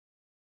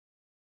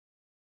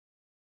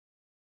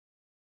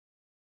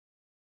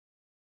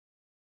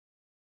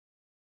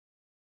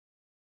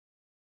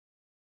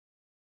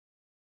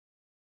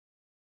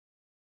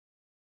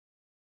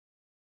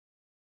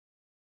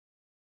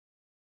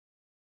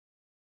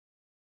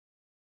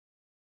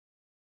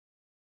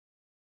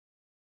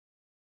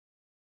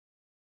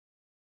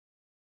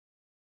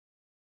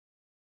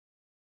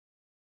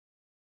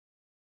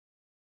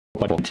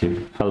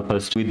to help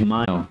us with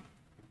money.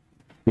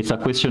 It's a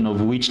question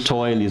of which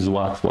toil is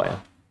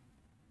worthwhile.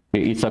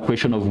 It's a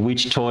question of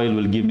which toil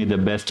will give me the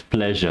best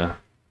pleasure,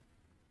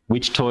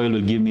 which toil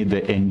will give me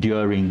the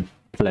enduring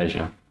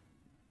pleasure.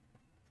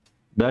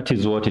 That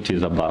is what it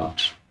is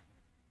about.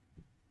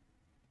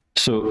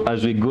 So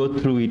as we go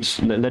through it,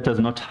 let us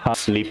not have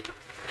sleep.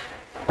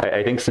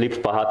 I think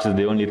sleep perhaps is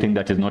the only thing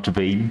that is not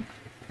vain,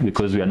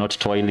 because we are not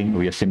toiling,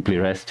 we are simply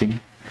resting.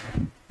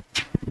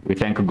 We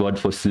thank God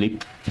for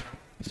sleep.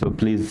 So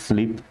please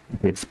sleep,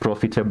 it's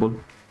profitable.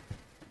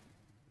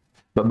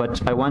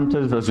 But I want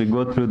us, as we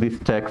go through this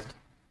text,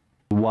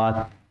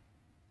 worth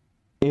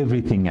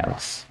everything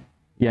else.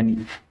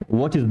 Yani,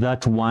 what is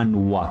that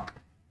one work?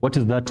 What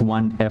is that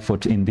one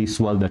effort in this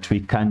world that we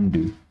can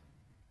do,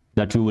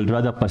 that we would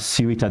rather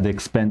pursue it at the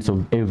expense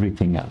of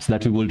everything else,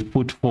 that we would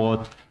put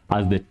forth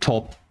as the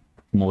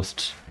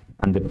topmost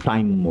and the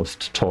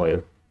primemost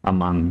toil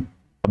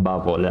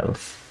above all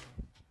else?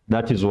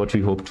 That is what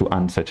we hope to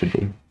answer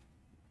today.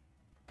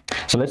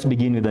 So let's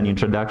begin with an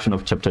introduction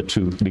of chapter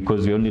 2,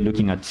 because we're only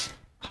looking at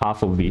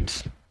half of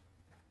it.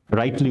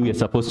 Rightly, we are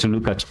supposed to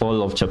look at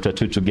all of chapter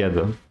 2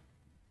 together,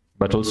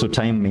 but also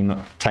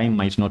time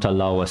might not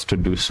allow us to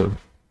do so.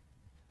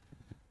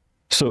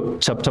 So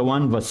chapter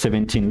 1 verse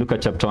 17, look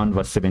at chapter 1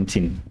 verse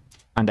 17.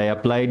 And I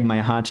applied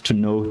my heart to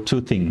know two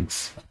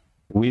things,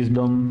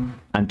 wisdom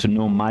and to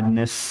know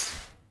madness,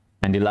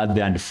 and he'll add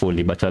there and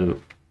folly, but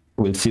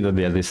we'll see that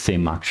they are the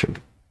same actually.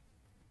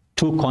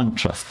 Two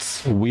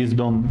contrasts,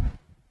 wisdom,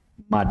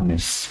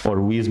 madness, or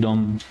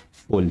wisdom,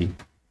 folly.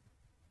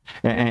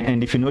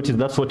 And if you notice,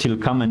 that's what he'll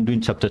come and do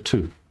in chapter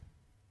 2.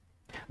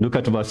 Look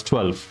at verse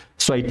 12.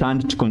 So I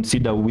turned to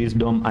consider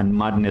wisdom and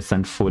madness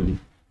and folly.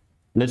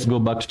 Let's go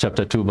back to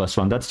chapter 2 verse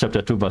 1. That's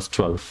chapter 2 verse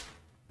 12.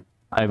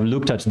 I've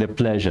looked at the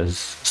pleasures.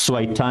 So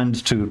I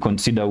turned to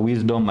consider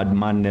wisdom and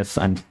madness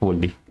and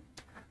folly.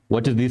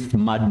 What is this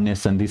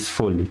madness and this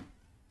folly?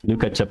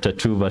 Look at chapter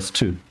 2 verse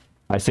 2.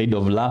 I said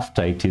of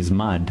laughter it is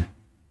mad.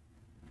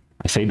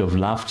 I said of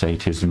laughter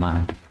it is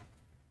mad.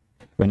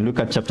 When you look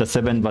at chapter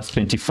 7 verse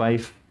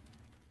 25,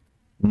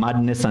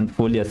 madness and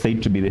folly are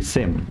said to be the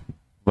same.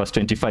 Verse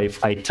 25,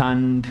 I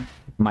turned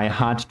my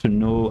heart to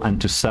know and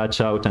to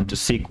search out and to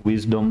seek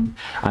wisdom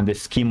and the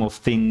scheme of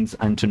things,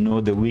 and to know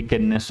the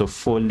wickedness of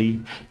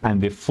folly and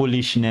the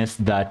foolishness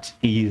that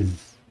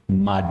is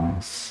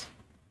madness.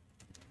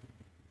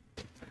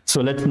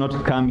 So let's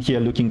not come here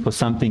looking for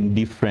something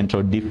different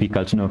or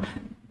difficult. No,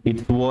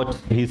 it's what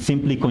he's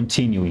simply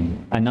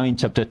continuing. And now in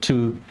chapter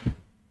 2,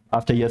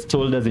 after he has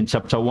told us in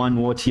chapter 1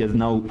 what he has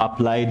now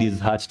applied his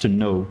heart to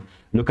know,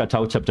 look at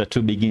how chapter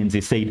 2 begins.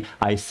 He said,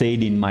 I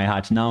said in my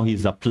heart. Now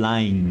he's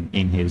applying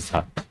in his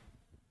heart.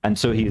 And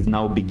so he is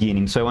now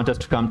beginning. So I want us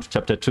to come to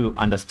chapter 2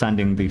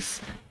 understanding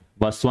this.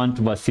 Verse 1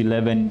 to verse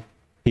 11,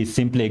 he's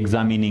simply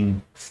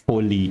examining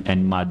folly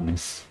and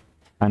madness.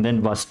 And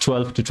then verse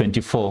 12 to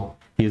 24,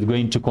 he's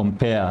going to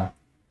compare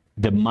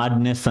the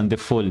madness and the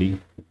folly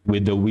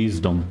with the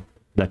wisdom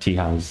that he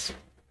has,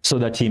 so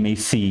that he may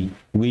see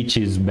which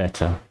is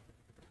better.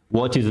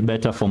 What is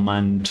better for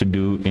man to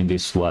do in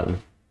this world?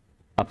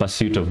 A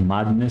pursuit of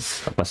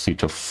madness, a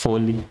pursuit of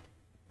folly,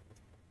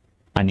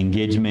 an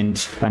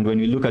engagement. And when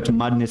we look at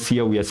madness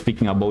here, we are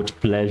speaking about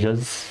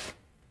pleasures.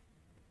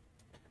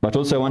 But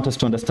also I want us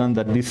to understand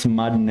that this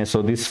madness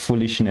or this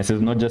foolishness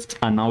is not just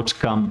an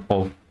outcome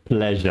of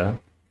pleasure,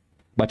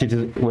 but it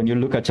is, when you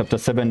look at chapter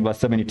 7 verse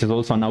 7, it is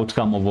also an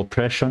outcome of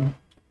oppression.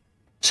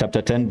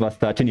 Chapter 10 verse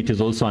 13, it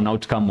is also an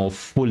outcome of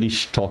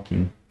foolish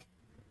talking.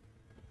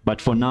 But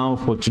for now,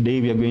 for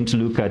today, we are going to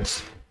look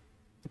at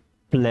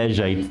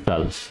pleasure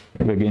itself.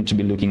 We're going to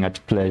be looking at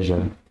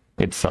pleasure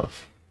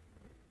itself.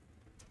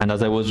 And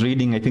as I was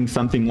reading, I think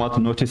something worth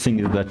noticing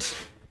is that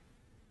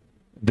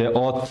the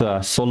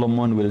author,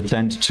 Solomon, will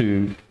tend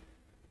to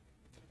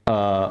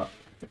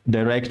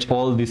direct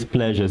all these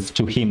pleasures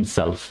to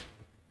himself.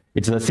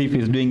 It's as if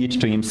he's doing it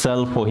to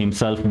himself or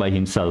himself by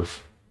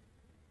himself.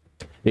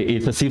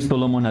 It's as if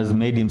Solomon has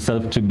made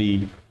himself to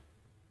be,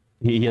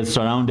 he has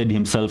surrounded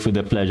himself with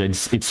the pleasure.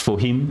 It's for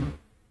him.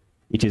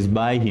 It is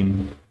by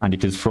him, and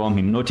it is from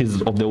him.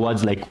 Notice of the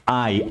words like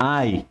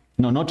I.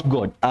 No, not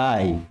God.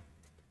 I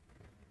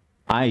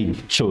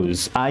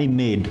chose. I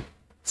made.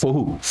 For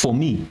who? For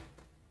me.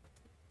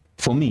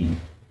 For me.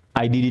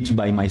 I did it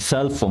by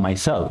myself, for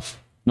myself.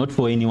 Not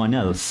for anyone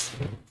else.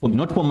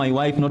 Not for my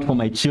wife, not for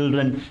my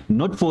children,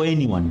 not for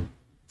anyone.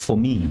 For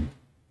me.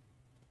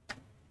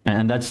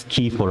 And that's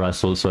key for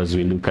us also as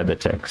we look at the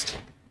text.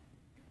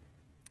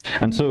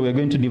 And so we're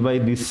going to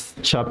divide this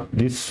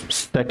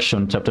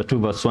section, chapter 2,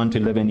 verse 1 to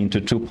 11,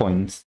 into 2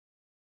 points.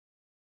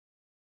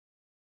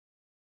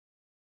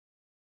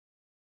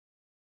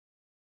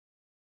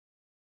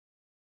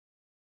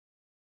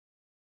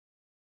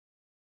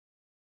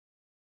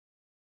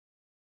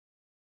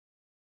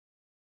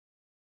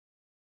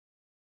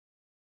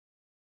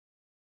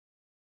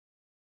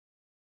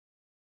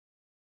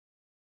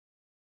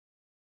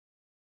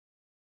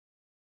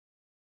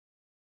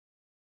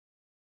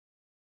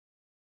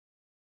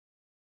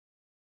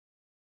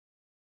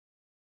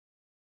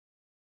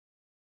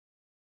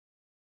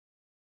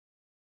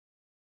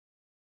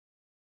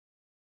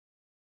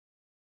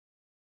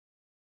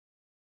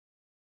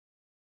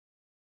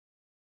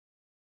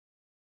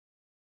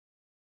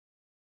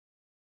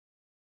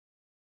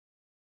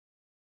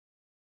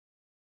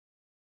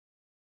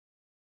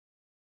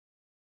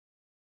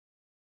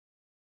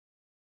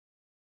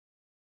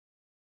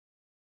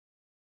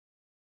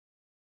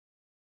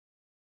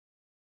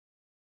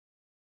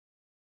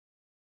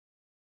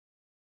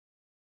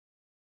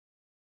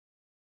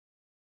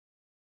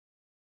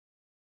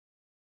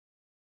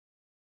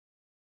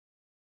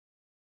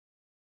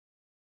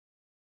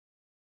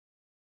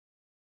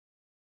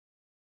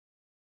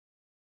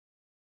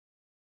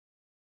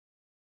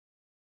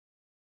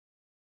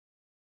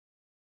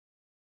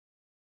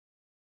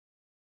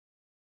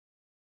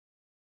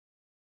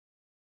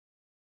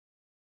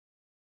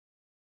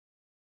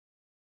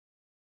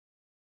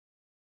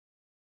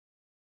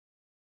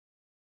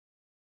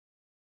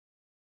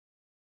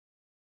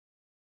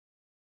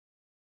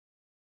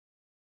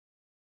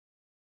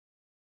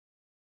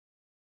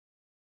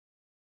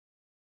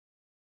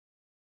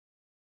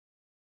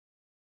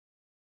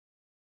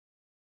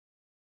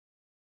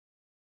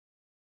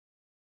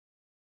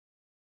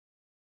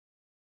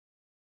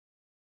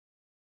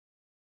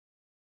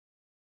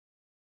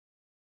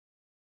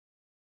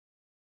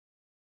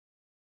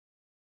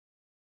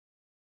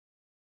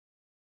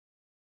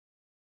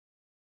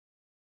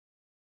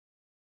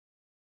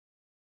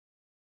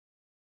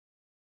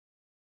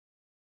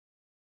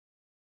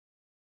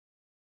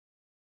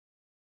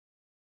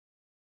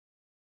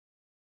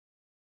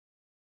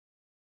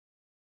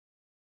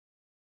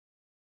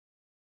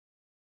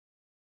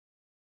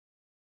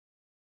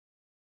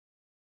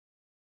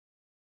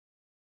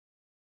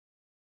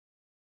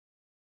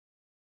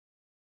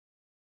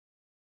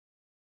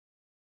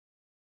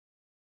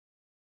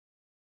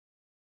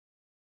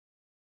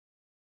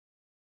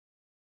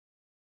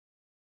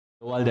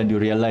 the world and you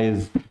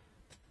realize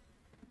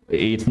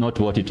it's not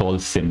what it all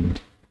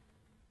seemed.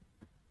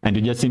 And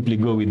you just simply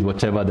go with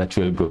whatever that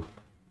will go.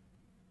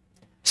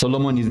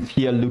 Solomon is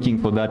here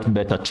looking for that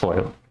better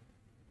toil.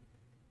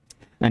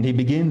 And he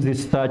begins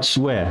his search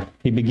where?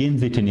 He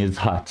begins it in his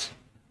heart.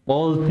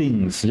 All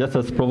things, just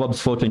as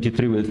Proverbs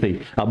 4:23 will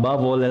say,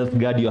 above all else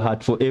guard your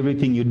heart, for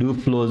everything you do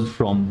flows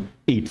from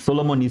it.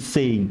 Solomon is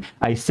saying,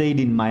 I said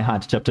in my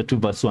heart, chapter 2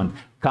 verse 1,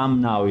 come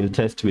now, we'll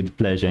test with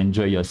pleasure,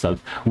 enjoy yourself.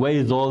 Where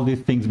is all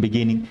these things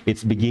beginning?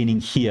 It's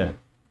beginning here.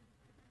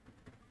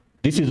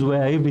 This is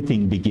where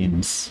everything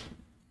begins.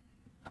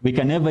 We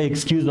can never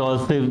excuse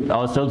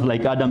ourselves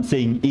like Adam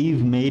saying,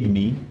 Eve made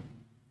me,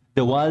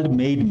 the world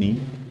made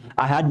me,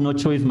 I had no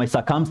choice, my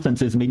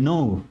circumstances made.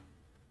 No.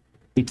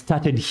 It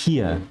started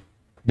here.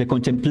 The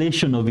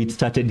contemplation of it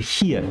started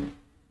here.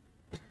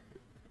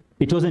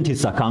 It wasn't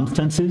his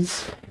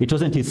circumstances. It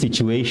wasn't his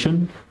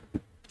situation.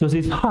 It was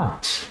his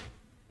heart.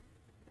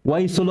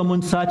 Why is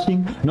Solomon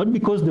searching? Not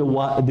because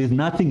there's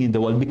nothing in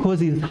the world, because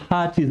his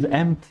heart is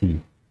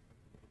empty.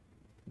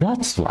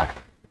 That's why.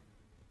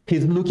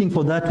 He's looking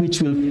for that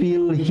which will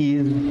fill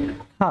his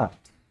heart.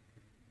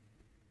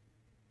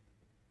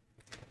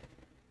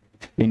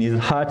 In his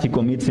heart, he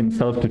commits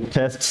himself to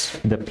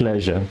test the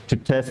pleasure, to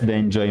test the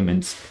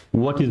enjoyments.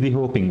 What is he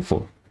hoping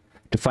for?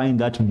 To find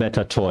that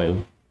better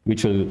toil,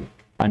 which will,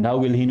 and how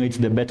will he know it's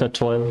the better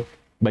toil?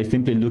 By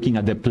simply looking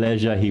at the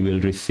pleasure he will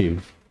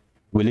receive.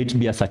 Will it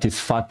be a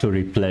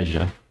satisfactory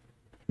pleasure?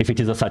 If it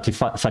is a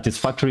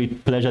satisfactory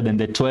pleasure, then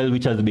the toil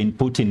which has been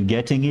put in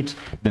getting it,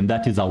 then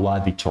that is a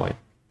worthy toil.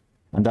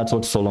 And that's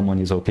what Solomon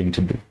is hoping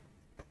to do.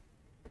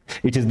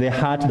 It is the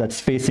heart that's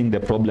facing the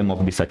problem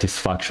of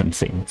dissatisfaction,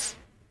 saints.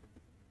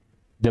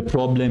 The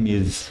problem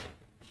is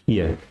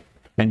here.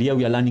 And here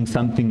we are learning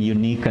something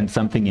unique and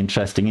something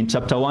interesting. In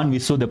chapter 1, we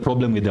saw the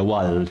problem with the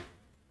world.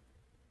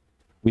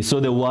 We saw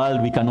the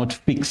world, we cannot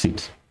fix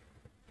it.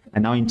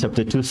 And now in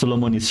chapter 2,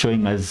 Solomon is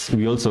showing us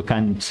we also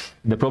can't.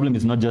 The problem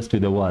is not just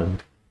with the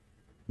world,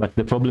 but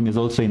the problem is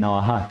also in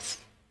our hearts.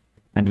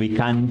 And we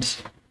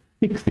can't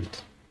fix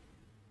it.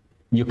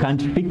 You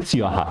can't fix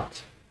your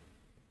heart.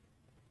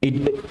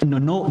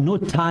 No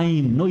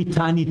time, no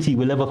eternity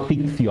will ever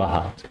fix your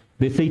heart.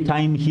 They say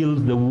time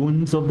heals the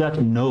wounds of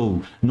that.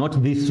 No,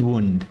 not this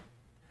wound.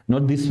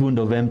 Not this wound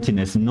of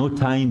emptiness. No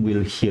time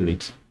will heal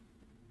it.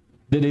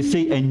 They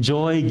say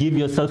enjoy, give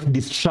yourself,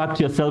 distract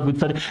yourself with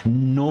that.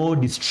 No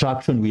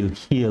distraction will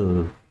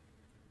heal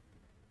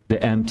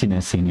the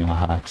emptiness in your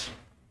heart.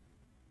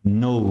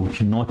 No,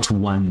 not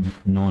one.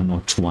 No,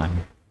 not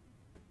one.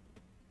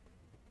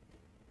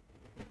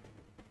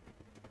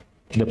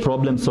 The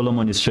problem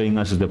Solomon is showing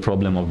us is the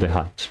problem of the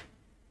heart.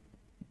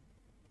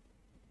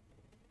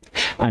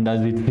 And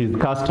as it is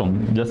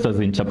custom, just as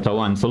in chapter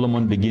 1,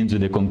 Solomon begins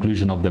with the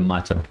conclusion of the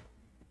matter.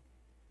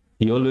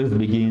 He always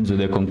begins with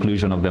the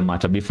conclusion of the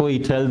matter. Before he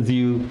tells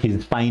you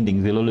his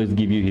findings, he'll always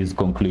give you his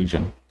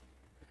conclusion.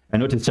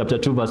 And notice chapter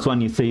 2 verse 1,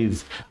 he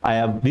says,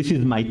 this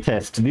is my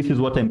test. This is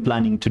what I'm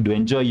planning to do.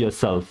 Enjoy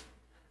yourself.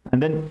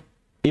 And then,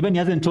 even he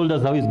hasn't told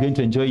us how he's going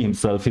to enjoy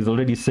himself. He's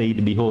already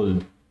said,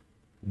 behold,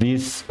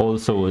 this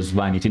also was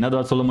vanity. In other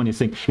words, Solomon is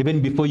saying, even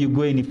before you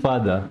go any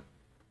further,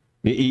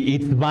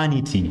 it's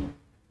vanity.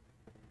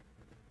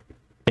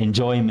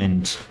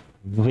 Enjoyment,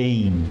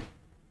 vain,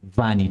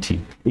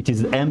 vanity. It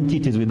is empty,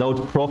 it is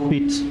without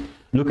profit.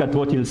 Look at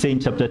what he'll say in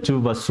chapter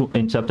 2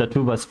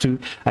 verse 2.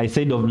 I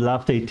said of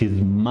laughter, it is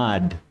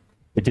mad.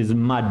 It is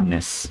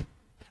madness.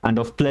 And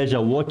of pleasure,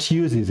 what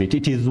use is it?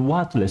 It is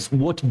worthless.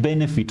 What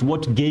benefit,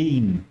 what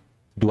gain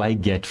do I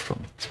get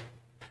from it?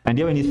 And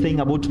here when he's saying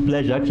about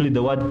pleasure, actually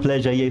the word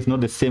pleasure here is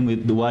not the same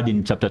with the word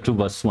in chapter 2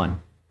 verse 1.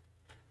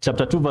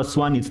 Chapter 2 verse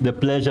 1, it's the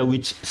pleasure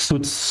which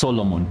suits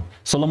Solomon.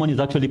 Solomon is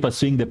actually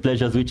pursuing the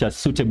pleasures which are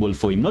suitable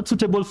for him. Not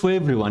suitable for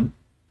everyone,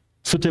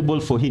 suitable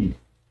for him.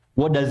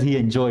 What does he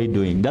enjoy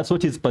doing? That's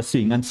what he's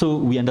pursuing. And so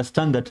we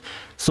understand that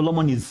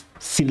Solomon is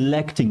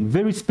selecting,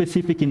 very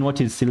specific in what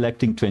he's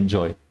selecting to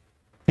enjoy.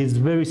 He's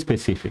very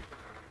specific.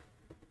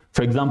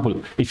 For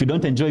example, if you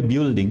don't enjoy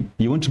building,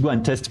 you won't go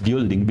and test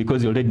building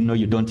because you already know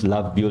you don't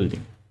love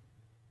building.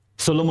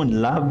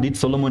 Solomon loved it.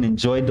 Solomon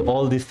enjoyed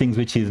all these things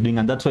which he's doing,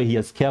 and that's why he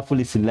has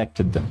carefully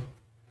selected them.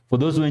 For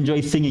those who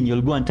enjoy singing,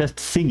 you'll go and test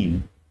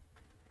singing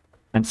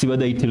and see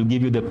whether it will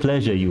give you the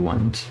pleasure you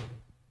want.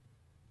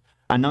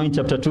 And now in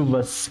chapter 2,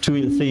 verse 2,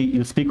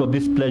 he'll speak of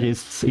this pleasure.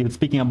 He's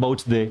speaking about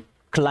the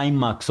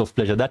climax of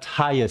pleasure, that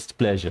highest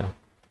pleasure.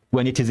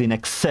 When it is in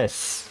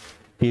excess,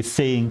 he's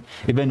saying,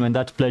 even when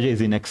that pleasure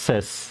is in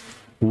excess,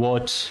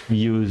 what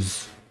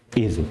use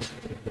is it?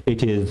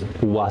 It is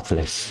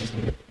worthless.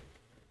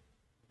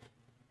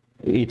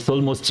 It's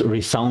almost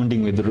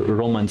resounding with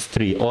Romans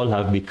 3. All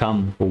have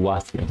become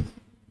worthless.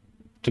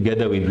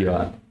 Together with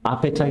your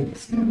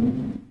appetites,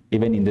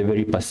 even in the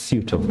very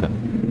pursuit of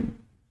them.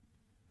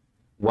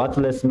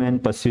 Worthless men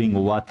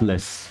pursuing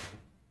worthless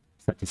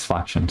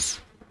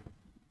satisfactions.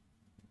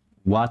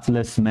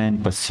 Worthless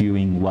men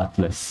pursuing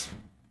worthless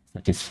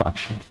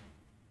satisfactions.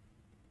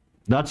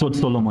 That's what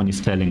Solomon is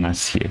telling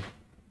us here.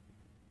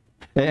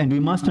 And we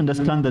must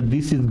understand that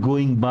this is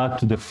going back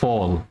to the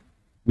fall.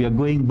 We are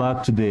going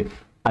back to the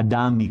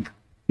Adamic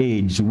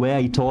age where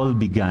it all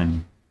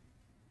began.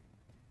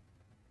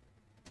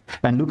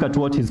 And look at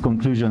what his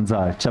conclusions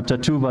are. Chapter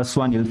 2, verse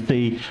 1, he'll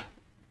say,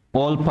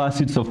 all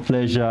pursuits of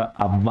pleasure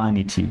are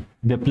vanity.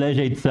 The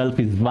pleasure itself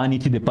is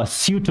vanity. The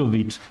pursuit of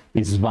it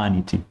is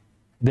vanity.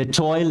 The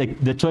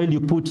toil you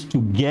put to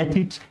get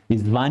it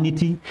is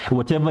vanity.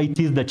 Whatever it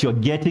is that you're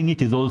getting,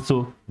 it is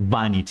also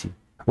vanity.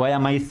 Why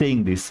am I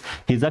saying this?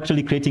 He's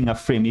actually creating a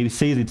frame. He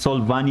says it's all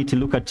vanity.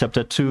 Look at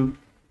chapter 2,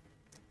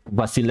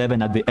 verse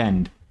 11 at the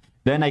end.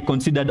 Then I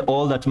considered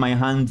all that my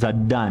hands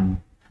had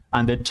done,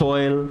 and the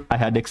toil I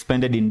had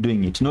expended in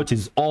doing it.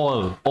 Notice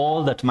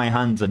all that my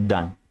hands had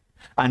done.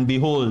 And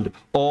behold,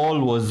 all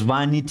was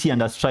vanity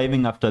and a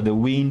striving after the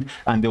wind,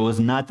 and there was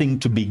nothing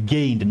to be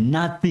gained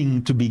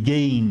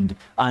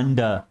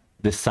under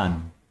the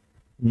sun.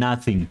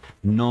 Nothing,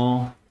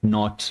 no,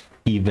 not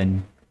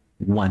even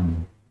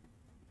one.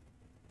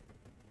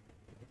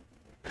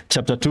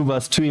 Chapter 2,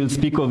 verse 2, he'll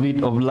speak of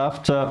it, of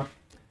laughter,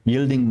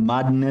 yielding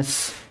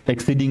madness,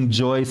 exceeding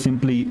joy,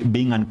 simply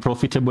being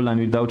unprofitable and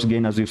without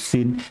gain, as we've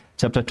seen.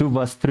 Chapter 2,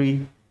 verse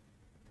 3,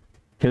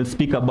 he'll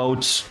speak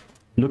about,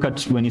 look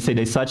at when he said,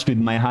 I searched with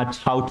my heart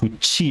how to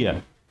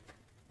cheer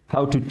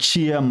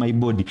my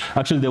body.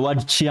 Actually, the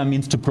word cheer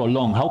means to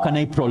prolong. How can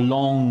I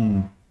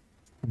prolong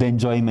the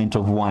enjoyment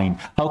of wine?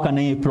 How can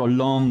I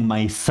prolong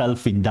my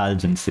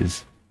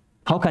self-indulgences?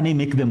 How can I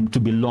make them to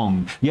be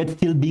long, yet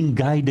still being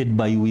guided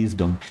by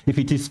wisdom? If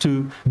it is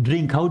to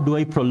drink, how do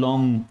I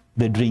prolong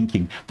the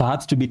drinking?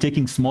 Perhaps to be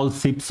taking small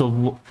sips of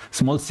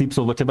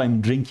whatever I'm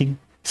drinking,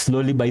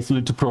 slowly by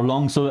slowly, to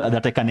prolong so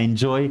that I can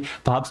enjoy.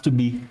 Perhaps to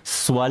be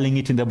swallowing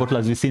it in the bottle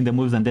as we see in the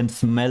movies, and then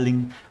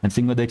smelling and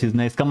seeing whether it is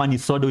nice. Kama ni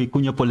soda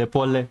ikunywe pole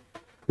pole,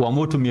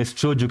 uamue tumie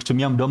straw,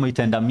 ukitumia mdomo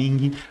itaenda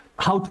mingi.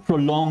 How to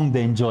prolong the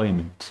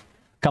enjoyment?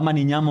 Kama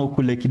ni nyama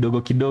ukule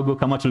kidogo kidogo,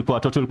 kama tulikuwa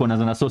watoto ulikuwa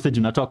unaanza na sausage,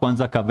 unatoa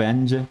kwanza kava ya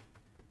nje,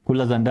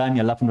 kula za ndani,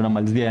 alafu ndo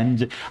unamalizia ya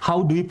nje.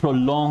 How do we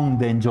prolong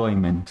the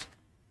enjoyment?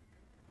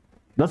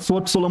 That's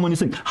what Solomon is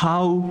saying.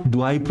 How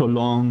do I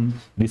prolong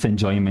this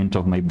enjoyment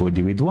of my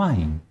body with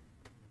wine?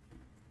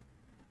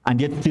 And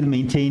yet still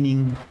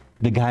maintaining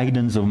the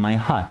guidance of my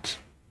heart.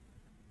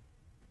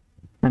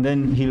 And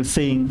then he'll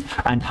saying,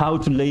 and how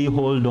to lay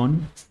hold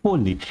on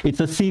folly. It's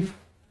as if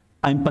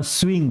I'm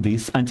pursuing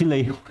this until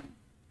I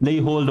lay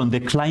hold on the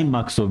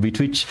climax of it,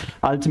 which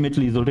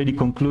ultimately is already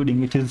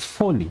concluding it is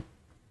folly.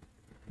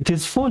 It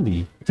is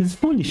folly. It is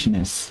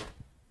foolishness.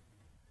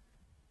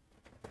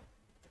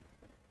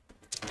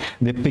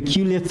 The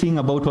peculiar thing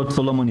about what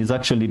Solomon is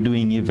actually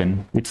doing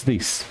even, it's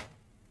this.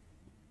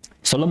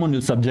 Solomon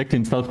will subject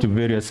himself to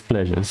various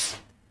pleasures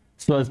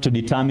so as to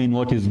determine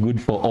what is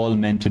good for all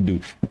men to do.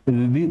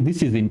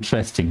 This is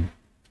interesting.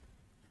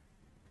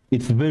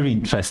 It's very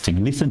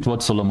interesting. Listen to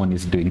what Solomon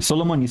is doing.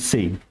 Solomon is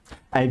saying,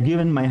 I've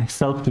given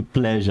myself to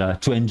pleasure,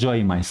 to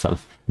enjoy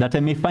myself, that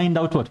I may find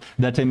out what?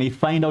 That I may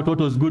find out what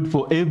was good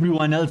for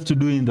everyone else to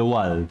do in the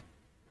world.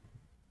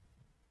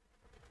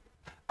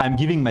 I'm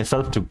giving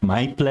myself to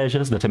my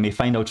pleasures, that I may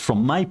find out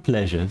from my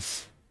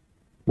pleasures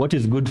what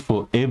is good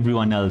for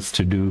everyone else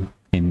to do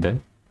in the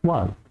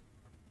world.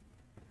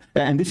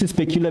 And this is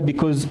peculiar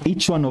because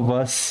each one of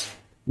us,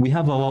 we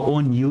have our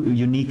own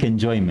unique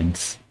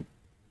enjoyments.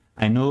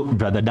 I know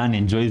Brother Dan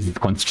enjoys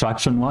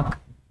construction work.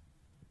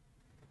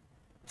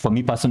 For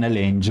me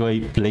personally, I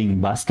enjoy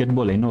playing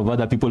basketball. I know of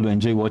other people who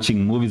enjoy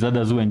watching movies,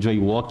 others who enjoy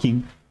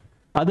walking,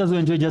 others who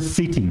enjoy just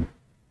sitting.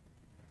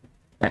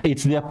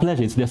 It's their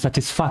pleasure, it's their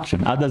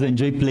satisfaction. Others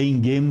enjoy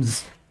playing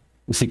games,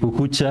 usiku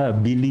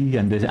kucha, Billy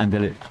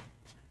and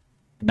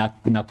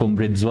na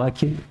comrades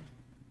wake.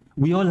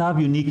 We all have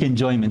unique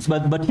enjoyments,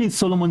 but here's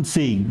Solomon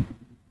saying,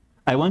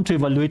 I want to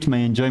evaluate my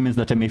enjoyments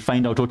that I may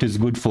find out what is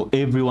good for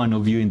every one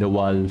of you in the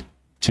world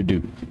to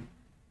do.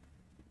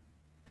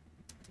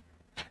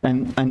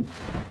 And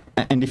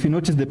if you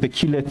notice, the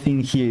peculiar thing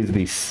here is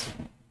this.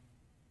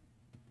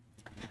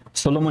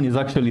 Solomon is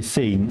actually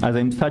saying, as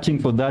I'm searching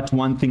for that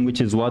one thing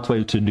which is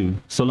worthwhile to do,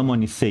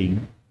 Solomon is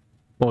saying,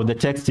 or the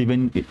text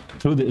even,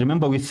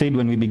 remember we said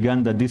when we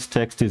began that this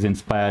text is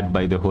inspired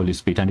by the Holy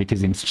Spirit and it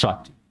is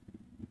instructive.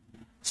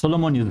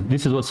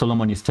 This is what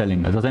Solomon is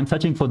telling us. As I'm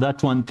searching for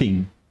that one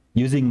thing,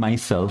 using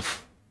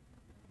myself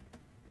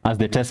as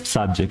the test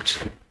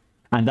subject,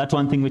 and that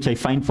one thing which I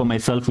find for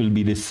myself should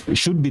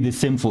be the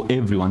same for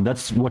everyone.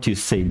 That's what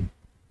he's saying.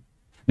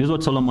 This is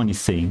what Solomon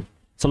is saying.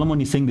 Solomon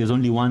is saying there's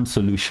only one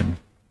solution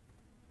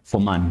for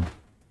man.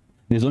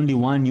 There's only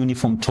one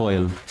uniform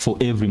toil for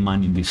every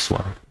man in this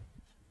world.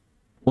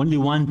 Only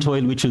one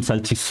toil which will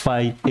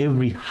satisfy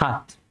every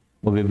heart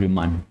of every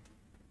man.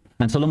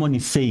 And Solomon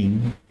is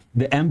saying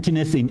the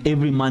emptiness in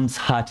every man's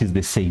heart is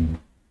the same.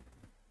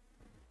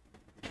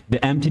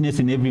 The emptiness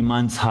in every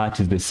man's heart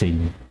is the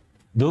same.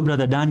 Though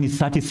Brother Dan is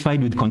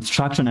satisfied with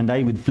construction and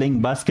I with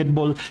playing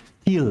basketball,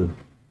 still,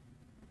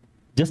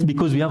 just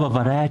because we have a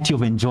variety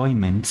of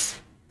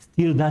enjoyments,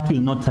 still that will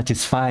not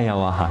satisfy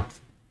our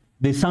hearts.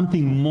 There's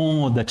something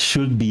more that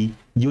should be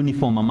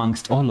uniform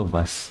amongst all of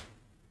us.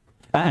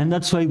 And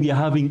that's why we are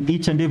having,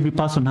 each and every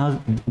person has,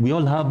 we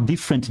all have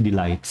different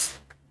delights.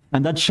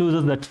 And that shows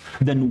us that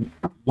then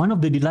one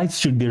of the delights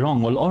should be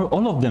wrong, or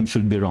all of them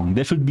should be wrong.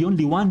 There should be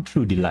only one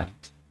true delight.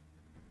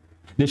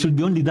 There should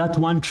be only that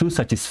one true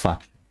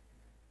satisfaction.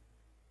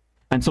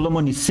 And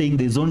Solomon is saying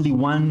there's only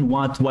one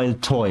worthwhile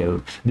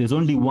toil. There's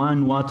only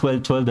one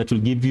worthwhile toil that will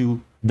give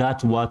you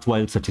that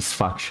worthwhile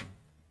satisfaction.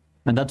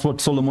 And that's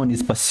what Solomon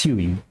is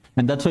pursuing.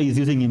 And that's why he's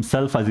using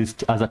himself as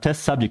a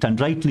test subject, and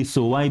rightly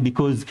so. Why?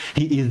 Because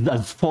he is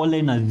as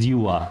fallen as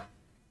you are.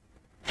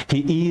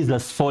 He is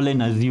as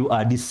fallen as you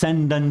are,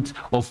 descendant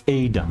of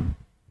Adam.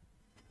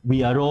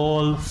 We are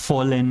all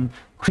fallen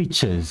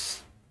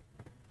creatures.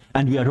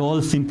 And we are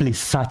all simply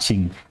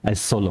searching as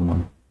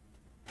Solomon.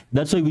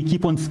 That's why we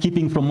keep on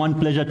skipping from one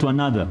pleasure to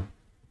another.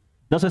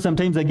 That's why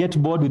sometimes I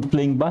get bored with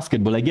playing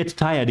basketball. I get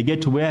tired, I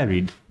get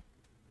wearied.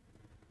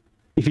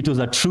 If it was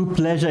a true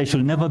pleasure, I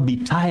should never be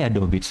tired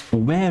of it, or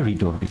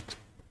wearied of it.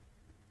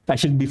 I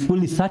should be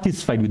fully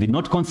satisfied with it,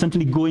 not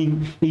constantly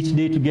going each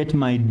day to get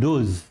my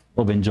dose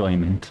of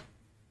enjoyment.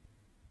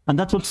 And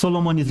that's what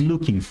Solomon is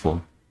looking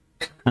for.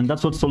 And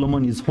that's what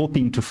Solomon is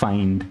hoping to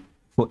find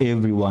for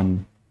every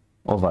one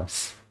of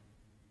us.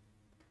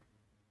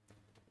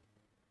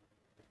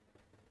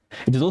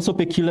 It is also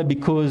peculiar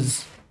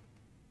because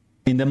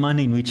in the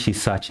manner in which he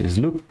searches,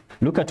 look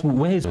at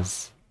where he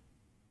is.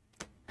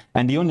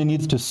 And he only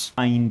needs to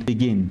find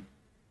again,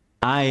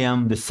 I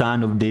am the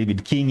son of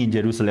David, king in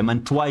Jerusalem.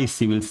 And twice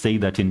he will say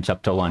that in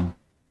chapter 1.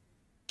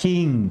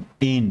 King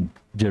in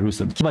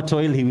Jerusalem. Whatever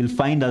toil he will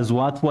find as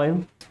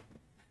worthwhile.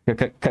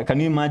 Can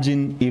you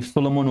imagine if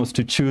Solomon was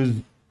to choose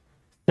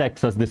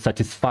sex as the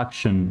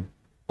satisfaction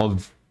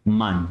of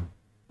man,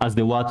 as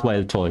the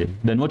worthwhile toil?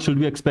 Then what should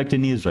we expect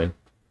in Israel?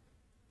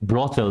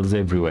 Brothels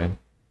everywhere.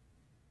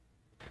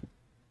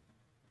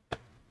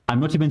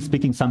 I'm not even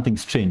speaking something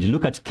strange.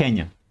 Look at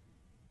Kenya.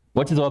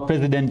 What does our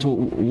president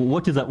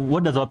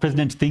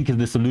think is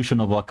the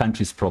solution of our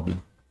country's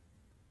problem?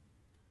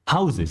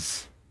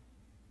 Houses.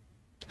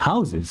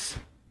 Houses.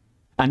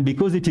 And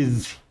because it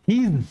is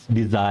his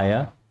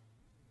desire,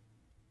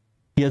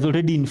 he has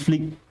already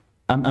inflicted,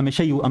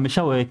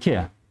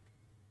 ameshawekea,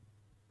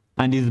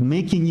 and is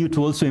making you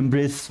to also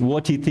embrace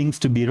what he thinks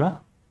to be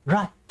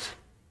right.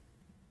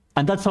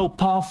 And that's how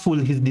powerful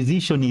his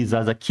decision is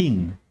as a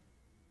king.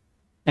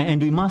 And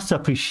we must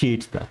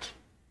appreciate that.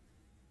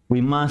 We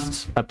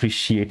must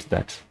appreciate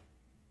that.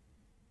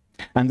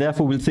 And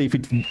therefore we'll say if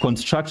it's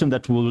construction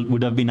that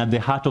would have been at the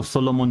heart of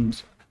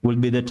Solomon's, will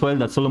be the toil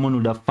that Solomon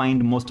would have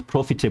found most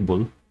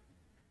profitable,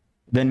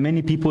 then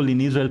many people in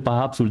Israel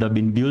perhaps would have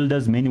been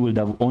builders, many would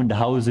have owned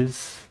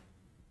houses.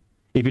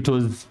 If it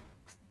was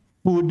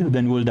food,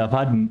 then we would have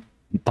had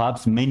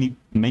perhaps many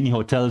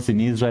hotels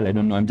in Israel. I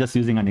don't know, I'm just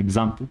using an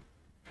example.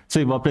 So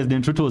if our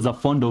President Ruto was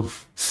fond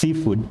of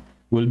seafood,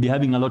 we'll be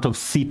having a lot of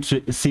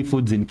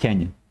seafoods in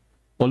Kenya.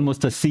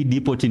 Almost a sea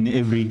depot in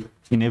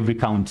every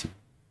county.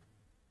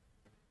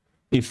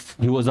 If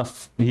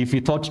he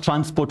thought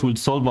transport would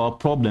solve our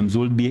problems, he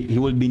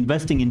will be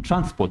investing in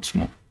transport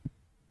more.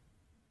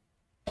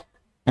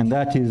 And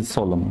that is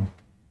Solomon.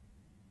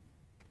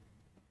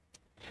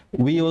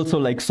 We also,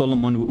 like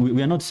Solomon,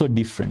 we are not so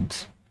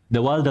different.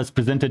 The world has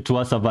presented to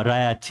us a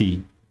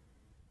variety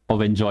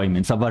of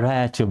enjoyments, a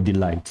variety of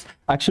delights.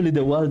 Actually,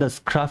 the world has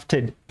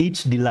crafted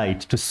each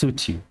delight to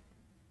suit you.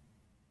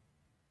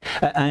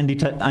 And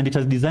it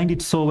has designed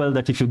it so well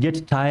that if you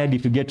get tired,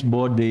 if you get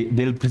bored,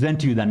 they'll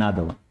present you with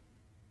another one,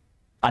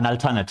 an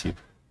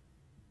alternative.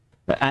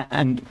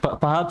 And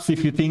perhaps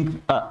if you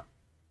think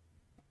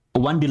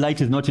one delight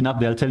is not enough,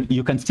 they'll tell you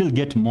you can still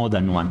get more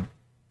than one.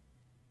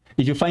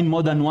 If you find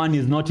more than one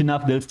is not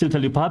enough, they'll still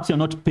tell you perhaps you're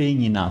not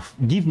paying enough.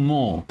 Give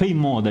more, pay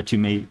more that you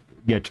may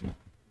get more.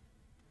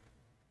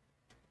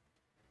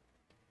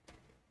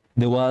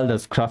 The world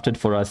has crafted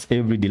for us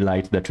every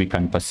delight that we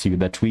can pursue,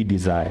 that we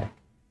desire.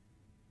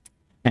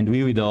 And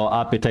we, with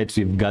our appetites,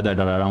 we've gathered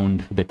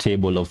around the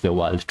table of the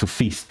world to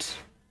feast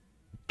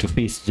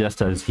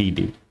just as he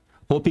did,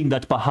 hoping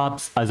that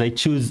perhaps as I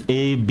choose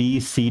A, B,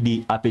 C,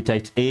 D,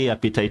 appetite A,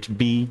 appetite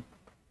B,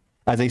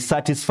 as I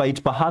satisfy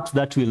it, perhaps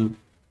that will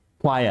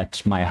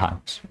quiet my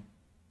heart.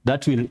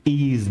 That will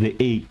ease the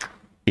ache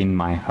in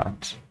my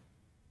heart.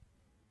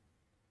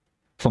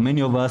 For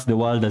many of us, the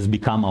world has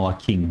become our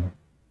king,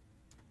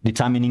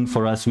 determining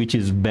for us which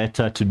is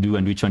better to do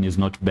and which one is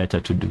not better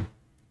to do.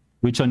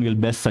 Which one will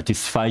best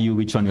satisfy you,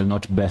 which one will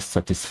not best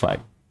satisfy.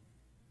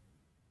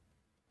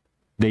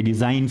 They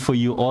design for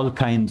you all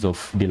kinds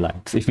of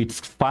delights. If it's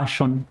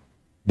fashion,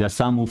 there are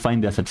some who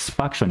find their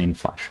satisfaction in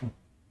fashion.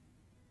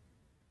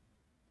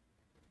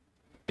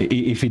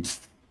 If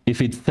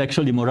it's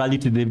sexual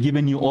immorality, they've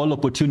given you all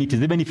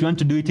opportunities. Even if you want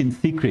to do it in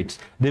secret,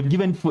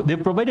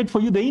 they've provided for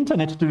you the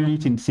internet to do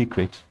it in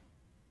secret,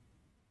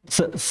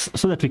 so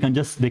that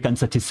they can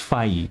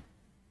satisfy you.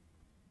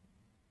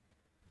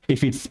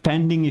 If it's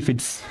spending,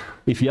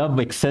 if you have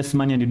excess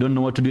money and you don't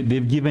know what to do,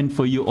 they've given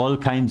for you all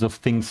kinds of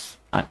things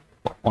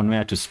on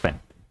where to spend.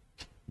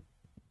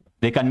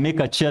 They can make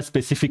a chair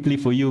specifically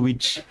for you,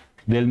 which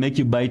they'll make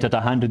you buy it at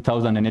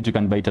 100,000 and yet you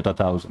can buy it at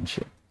 1,000.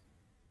 Sure.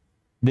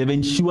 They've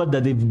ensured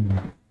that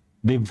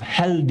they've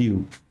held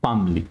you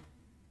firmly.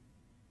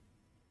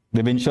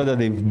 They've ensured that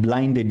they've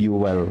blinded you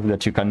well,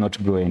 that you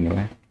cannot go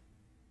anywhere.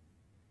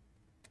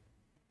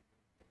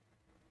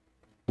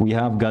 We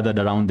have gathered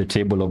around the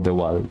table of the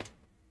world,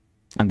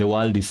 and the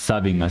world is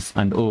serving us,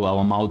 and oh,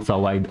 our mouths are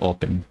wide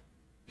open.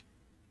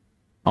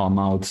 Our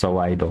mouths are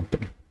wide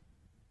open.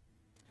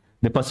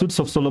 The pursuits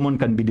of Solomon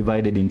can be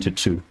divided into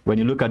two. When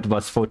you look at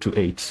verse 4 to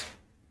 8,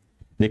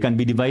 they can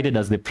be divided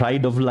as the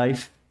pride of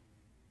life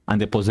and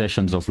the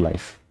possessions of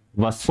life.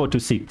 Verse 4 to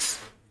 6.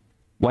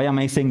 Why am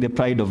I saying the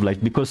pride of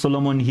life? Because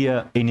Solomon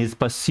here, in his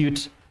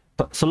pursuit,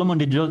 Solomon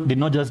did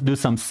not just do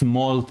some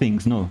small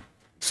things, no.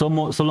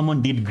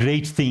 Solomon did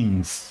great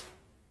things.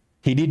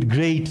 He did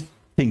great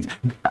things.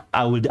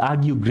 I would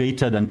argue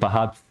greater than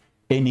perhaps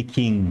any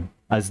king,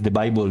 as the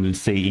Bible will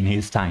say, in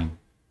his time.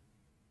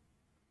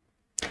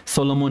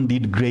 Solomon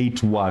did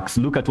great works.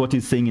 Look at what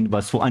he's saying in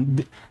verse 4.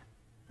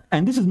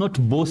 And this is not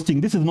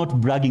boasting, this is not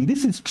bragging,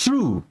 this is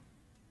true.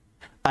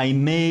 I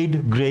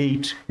made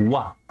great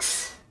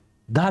works.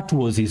 That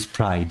was his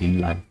pride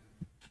in life.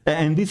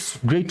 And these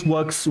great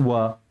works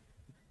were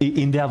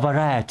in their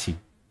variety.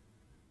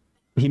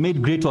 He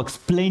made great works,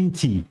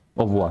 plenty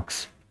of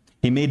works.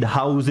 He made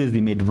houses,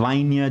 he made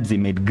vineyards, he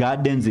made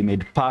gardens, he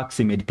made parks,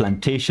 he made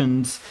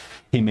plantations,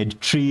 he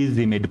made trees,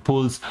 he made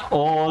pools,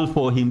 all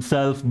for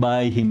himself,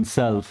 by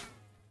himself.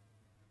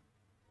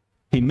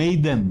 He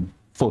made them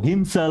for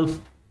himself,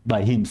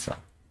 by himself.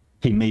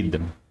 He made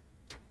them.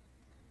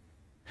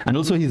 And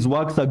also his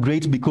works are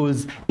great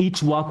because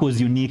each work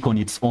was unique on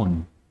its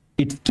own.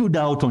 It stood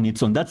out on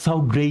its own. That's how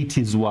great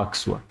his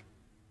works were.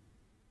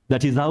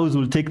 That his house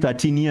will take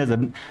 13 years.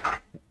 And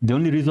the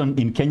only reason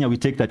in Kenya we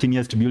take 13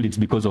 years to build it's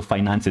because of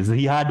finances.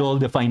 He had all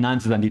the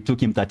finances and it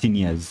took him 13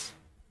 years.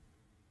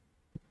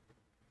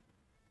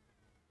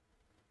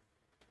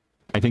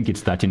 I think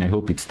it's 13. I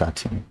hope it's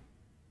 13.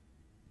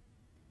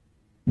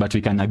 But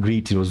we can agree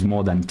it was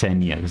more than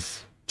 10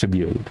 years to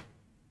build.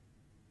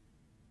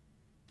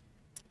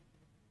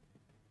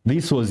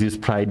 This was his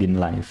pride in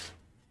life.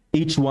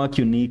 Each work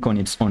unique on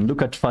its own.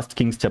 Look at 1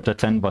 Kings chapter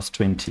 10, verse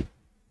 20.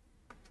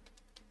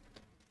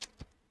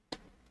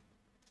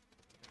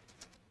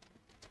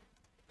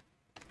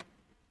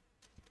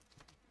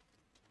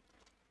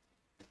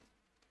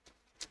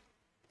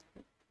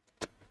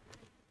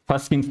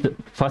 First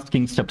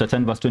Kings chapter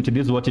 10, verse 20,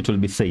 this is what it will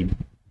be said.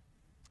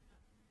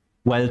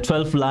 While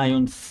 12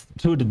 lions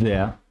stood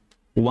there,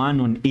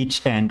 one on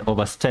each end of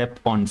a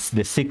step on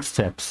the 6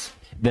 steps,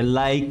 the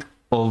like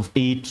of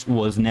it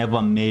was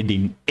never made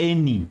in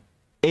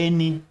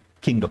any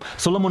kingdom.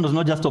 Solomon was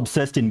not just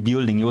obsessed in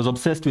building, he was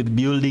obsessed with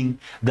building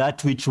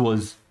that which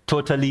was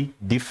totally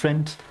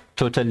different,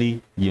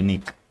 totally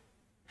unique.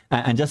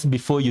 And just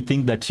before you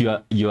think that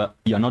you're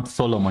not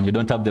Solomon, you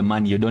don't have the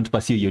money, you don't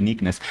pursue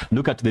uniqueness,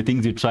 look at the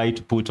things you try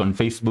to put on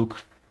Facebook,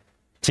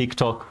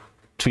 TikTok,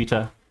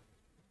 Twitter.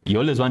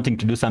 You're always wanting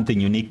to do something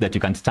unique that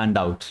you can stand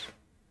out.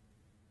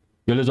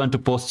 You always want to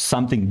post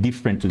something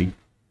differently.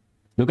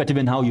 Look at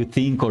even how you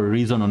think or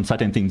reason on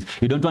certain things.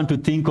 You don't want to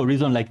think or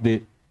reason like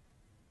the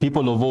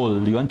people of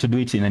old. You want to do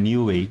it in a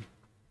new way.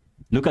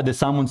 Look at the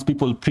sermons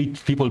people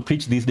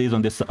preach these days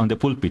on the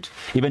pulpit,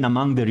 even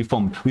among the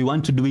Reformed. We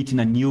want to do it in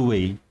a new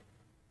way,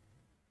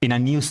 in a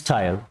new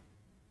style,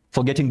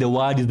 forgetting the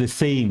word is the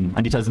same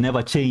and it has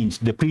never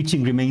changed. The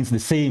preaching remains the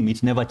same.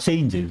 It never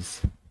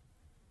changes.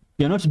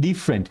 You're not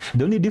different.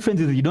 The only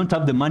difference is you don't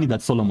have the money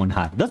that Solomon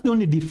had. That's the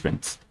only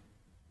difference.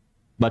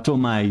 But oh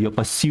my, your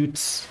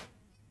pursuits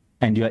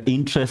and your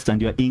interests and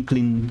your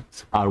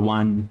inklings are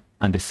one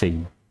and the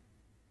same.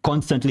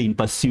 Constantly in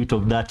pursuit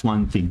of that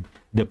one thing,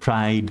 the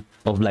pride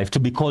of life, to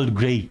be called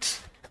great.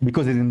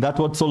 Because isn't that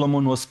what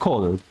Solomon was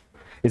called?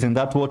 Isn't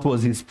that what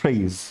was his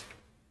praise?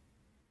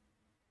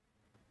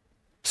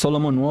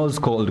 Solomon was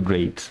called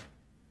great.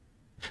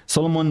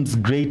 Solomon's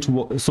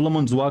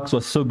works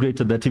were so great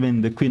that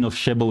even the Queen of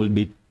Sheba will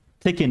be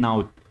taken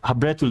out, her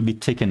breath will be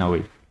taken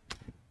away.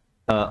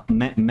 I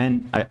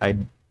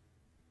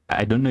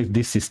don't know if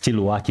this is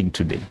still working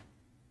today.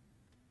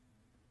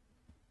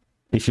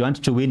 If you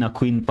want to win a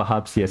queen,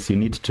 perhaps, yes, you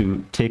need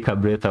to take her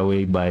breath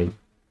away by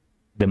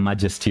the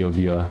majesty of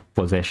your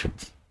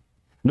possessions.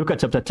 Look at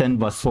chapter 10,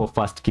 verse 4,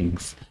 1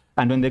 Kings.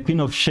 And when the Queen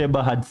of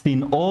Sheba had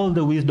seen all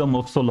the wisdom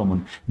of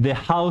Solomon, the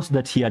house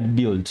that he had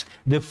built,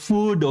 the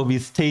food of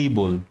his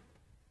table,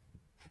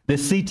 the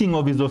seating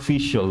of his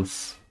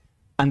officials,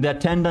 and the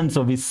attendance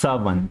of his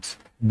servant,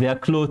 their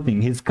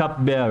clothing, his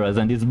cupbearers,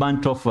 and his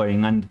burnt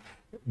offering, and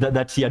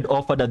that he had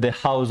offered at the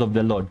house of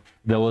the Lord,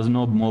 there was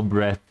no more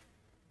breath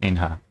in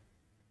her.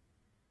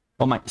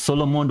 Oh my,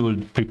 Solomon will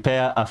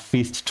prepare a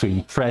feast to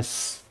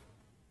impress.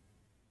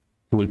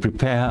 He will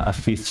prepare a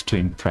feast to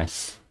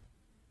impress.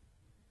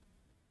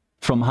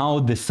 From how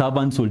the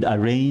servants would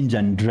arrange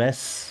and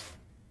dress.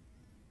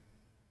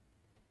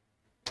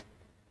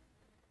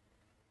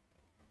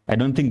 I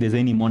don't think there's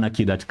any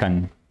monarchy that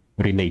can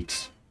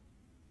relate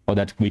or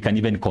that we can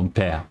even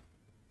compare,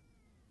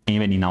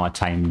 even in our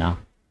time now.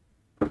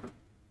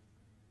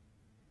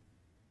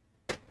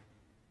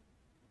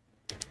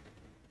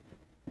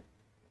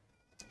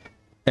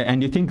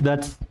 And you think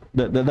that's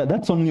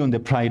only on the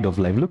pride of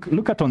life.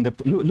 Look at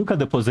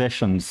the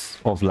possessions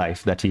of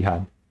life that he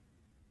had.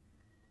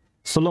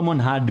 Solomon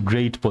had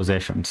great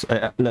possessions.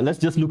 Let's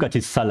just look at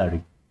his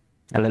salary.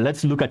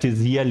 Let's look at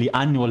his yearly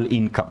annual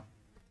income.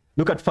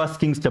 Look at 1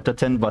 Kings chapter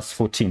 10, verse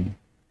 14.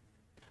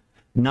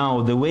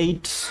 Now, the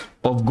weight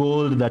of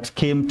gold that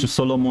came to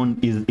Solomon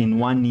in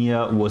 1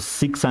 year was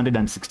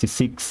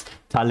 666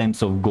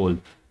 talents of gold.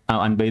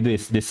 And by the way,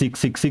 the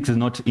 666 is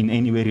not in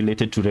any way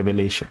related to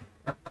Revelation.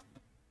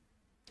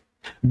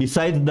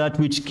 Besides that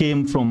which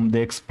came from the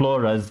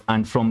explorers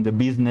and from the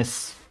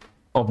business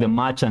of the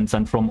merchants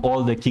and from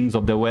all the kings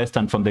of the west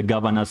and from the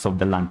governors of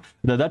the land.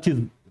 That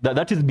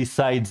is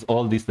besides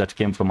all this that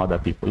came from other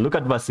people. Look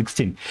at verse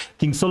 16.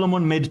 King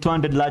Solomon made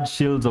 200 large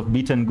shields of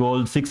beaten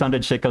gold,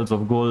 600 shekels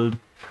of gold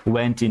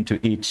went into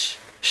each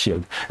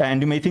shield.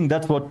 And you may think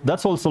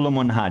that's all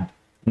Solomon had.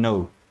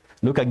 No.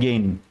 Look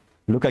again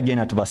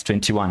at verse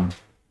 21.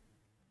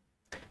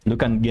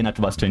 Look again at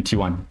verse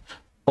 21.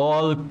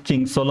 All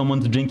King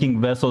Solomon's drinking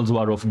vessels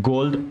were of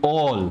gold,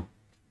 all,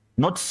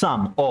 not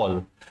some,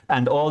 all.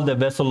 And all the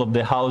vessels of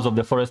the house of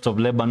the forest of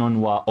Lebanon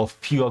were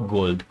of pure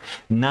gold.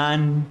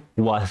 None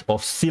was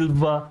of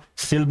silver.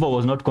 Silver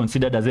was not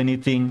considered as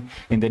anything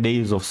in the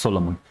days of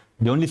Solomon.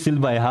 The only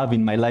silver I have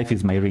in my life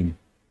is my ring.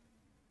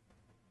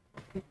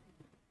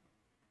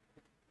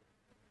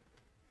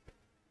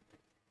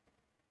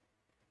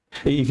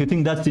 If you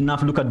think that's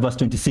enough, look at verse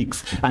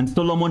 26. And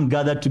Solomon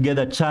gathered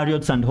together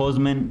chariots and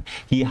horsemen.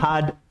 He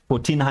had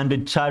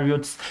 1,400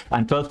 chariots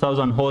and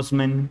 12,000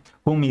 horsemen,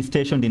 whom he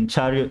stationed in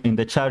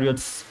the chariot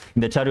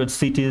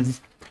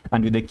cities,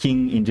 and with the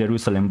king in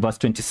Jerusalem. Verse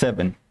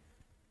 27.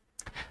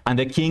 And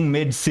the king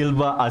made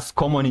silver as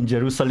common in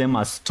Jerusalem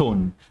as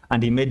stone,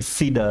 and he made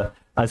cedar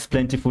as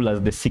plentiful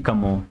as the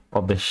sycamore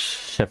of the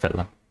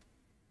Shephelah.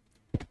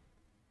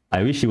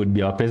 I wish he would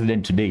be our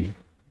president today.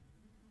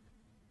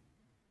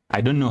 I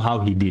don't know how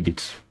he did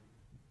it.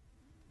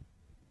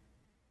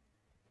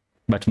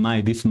 But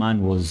this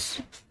man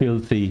was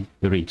filthy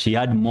rich. He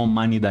had more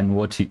money than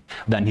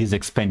his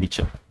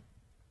expenditure.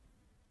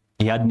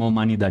 He had more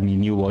money than he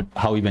knew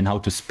how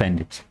to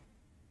spend it.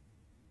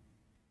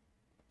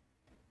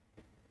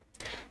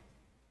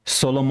 If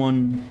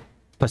Solomon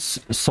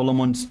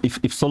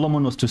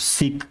was to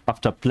seek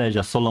after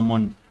pleasure,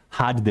 Solomon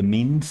had the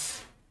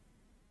means,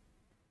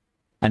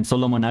 and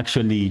Solomon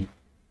actually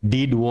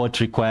did what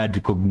required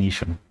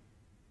recognition.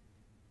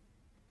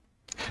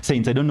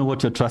 Saints, I don't know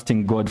what you're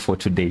trusting God for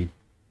today,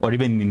 or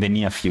even in the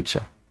near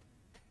future.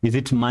 Is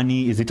it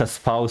money? Is it a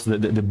spouse, the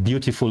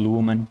beautiful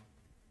woman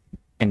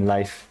in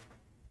life?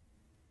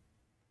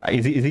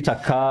 Is it a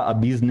car, a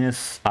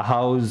business, a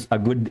house, a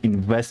good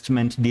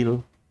investment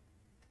deal?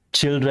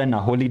 Children,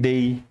 a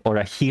holiday, or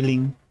a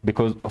healing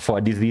for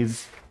a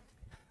disease?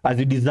 As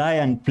you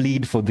desire and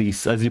plead for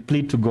this, as you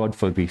plead to God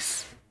for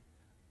this,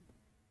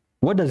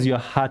 what does your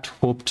heart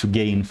hope to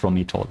gain from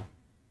it all?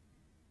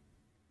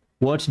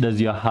 What does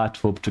your heart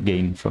hope to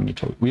gain from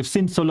it all? We've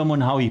seen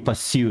Solomon, how he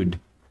pursued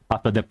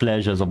after the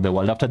pleasures of the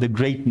world, after the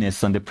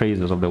greatness and the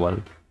praises of the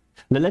world.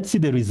 Let's see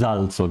the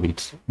results of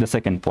it, the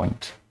second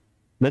point.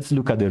 Let's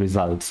look at the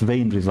results,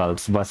 vain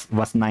results,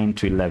 verse 9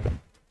 to 11.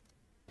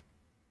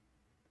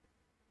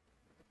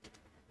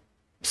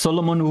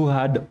 Solomon, who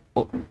had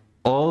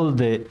all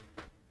the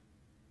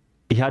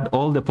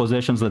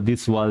possessions that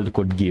this world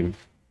could give.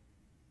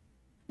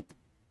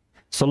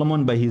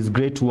 Solomon, by his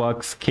great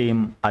works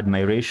came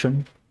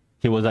admiration.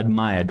 He was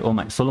admired.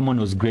 Solomon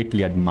was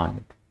greatly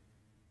admired.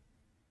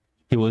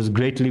 He was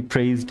greatly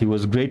praised. He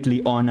was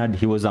greatly honored.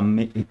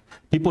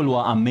 People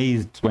were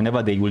amazed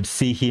whenever they would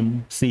see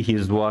him, see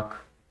his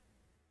work.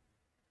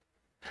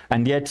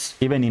 And yet,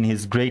 even in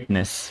his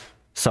greatness,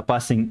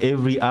 surpassing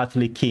every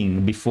earthly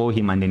king before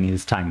him and in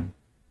his time.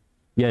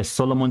 Yes,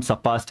 Solomon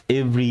surpassed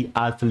every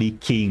earthly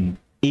king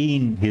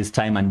in his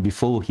time and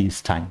before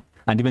his time.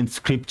 And even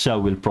scripture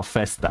will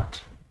profess that.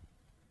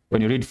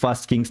 When you read 1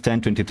 Kings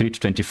 10, 23 to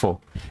 24.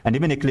 And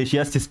even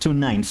Ecclesiastes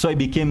 2:9. So I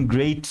became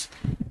great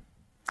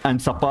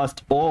and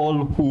surpassed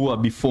all who were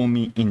before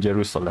me in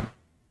Jerusalem.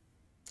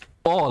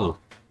 All.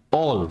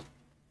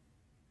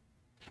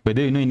 But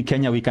in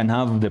Kenya we can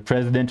have the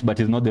president, but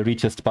he's not the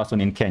richest person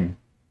in Kenya.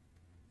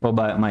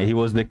 He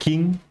was the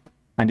king,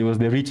 and he was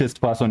the richest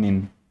person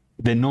in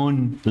the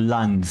known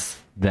lands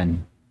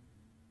then.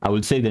 I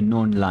would say the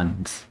known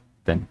lands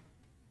then.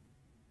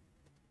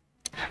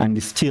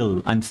 And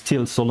still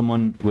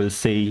Solomon will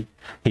say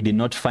he did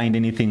not find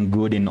anything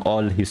good in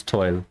all his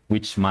toil,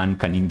 which man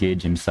can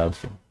engage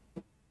himself in.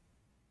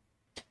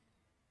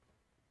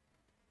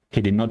 He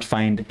did not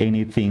find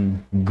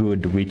anything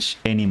good which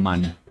any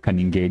man can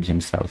engage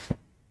himself in.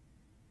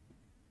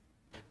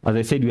 As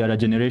I said, we are a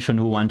generation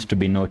who want to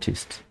be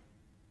noticed.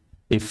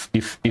 If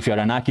you're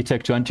an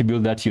architect, you want to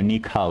build that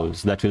unique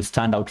house that will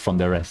stand out from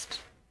the rest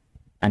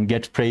and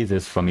get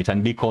praises from it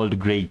and be called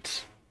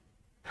great.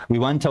 We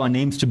want our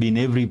names to be in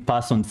every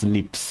person's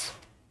lips.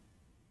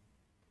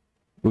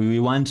 We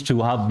want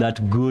to have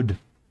that good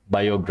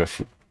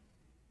biography.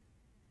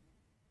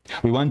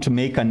 We want to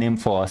make a name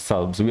for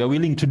ourselves. We are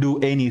willing to do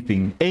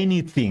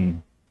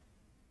anything,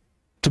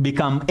 to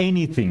become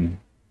anything,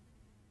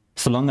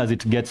 so long as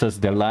it gets us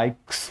the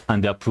likes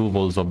and the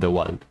approvals of the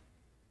world.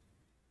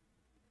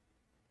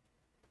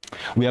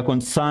 We are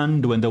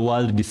concerned when the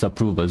world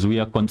disapproves us. We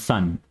are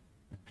concerned.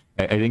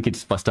 I think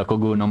it's Pastor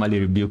Kogo who normally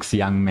rebukes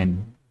young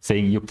men,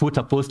 saying you put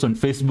a post on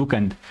Facebook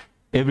and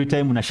every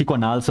time unashikwa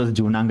na ulcers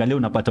juu unaangalia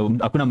unapata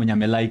hakuna mwenye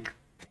amelike.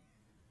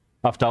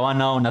 After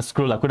 1 hour una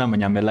scroll hakuna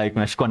mwenye amelike,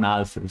 unashikwa na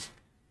ulcers.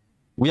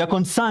 We are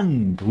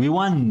concerned. We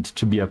want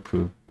to be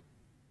approved.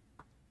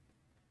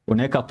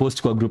 Unaweka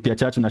post kwa group ya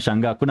church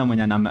unashangaa hakuna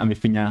mwenye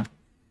amefinya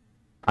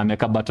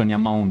ameka button ya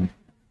maombi.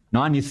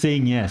 No one is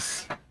saying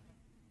yes.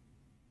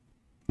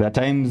 There are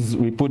times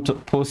we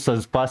put posts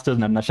as pastors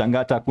na tunashangaa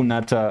hata hakuna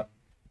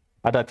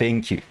hata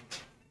thank you.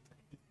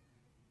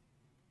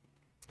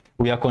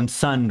 We are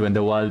concerned when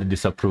the world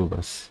disapproves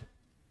us.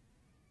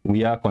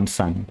 We are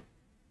concerned.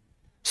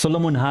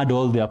 Solomon had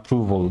all the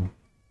approval,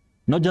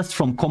 not just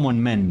from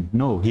common men.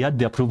 No, he had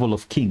the approval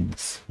of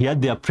kings. He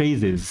had their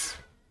praises.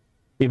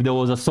 If there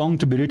was a song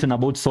to be written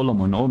about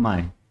Solomon, oh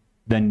my,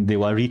 then they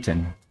were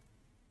written.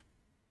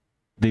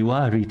 They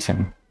were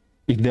written.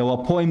 If there were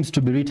poems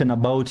to be written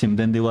about him,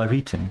 then they were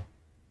written.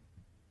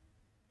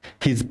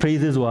 His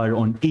praises were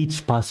on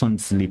each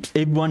person's lips.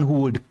 Everyone who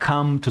would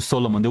come to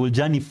Solomon, they will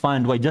journey far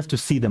and wide just to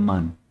see the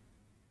man.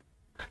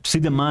 To see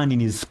the man in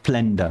his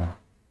splendor.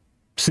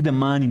 To see the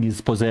man in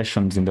his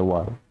possessions in the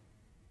world.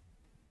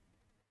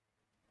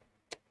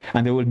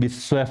 And they will be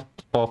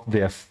swept off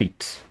their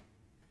feet.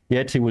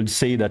 Yet he would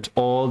say that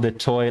all the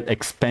toil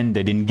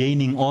expended in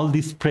gaining all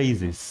these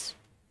praises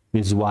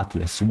is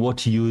worthless.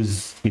 What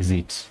use is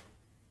it?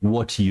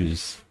 What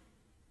use?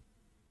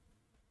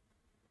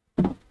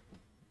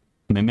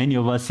 Many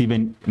of us here,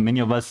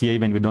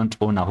 even we don't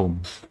own a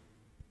home.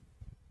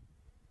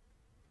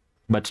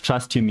 But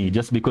trust you me,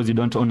 just because you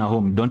don't own a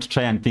home, don't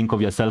try and think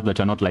of yourself that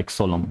you're not like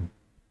Solomon.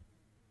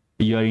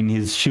 You are in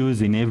his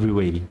shoes in every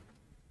way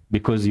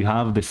because you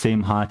have the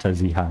same heart as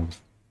he has.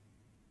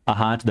 A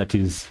heart that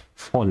is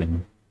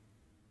fallen.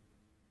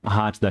 A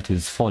heart that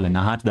is fallen.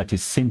 A heart that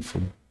is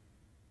sinful.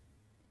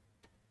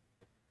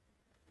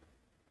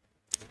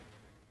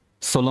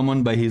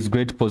 Solomon, by his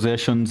great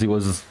possessions, he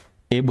was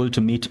able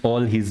to meet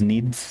all his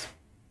needs.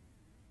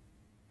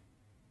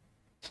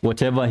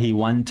 Whatever he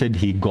wanted,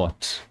 he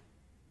got.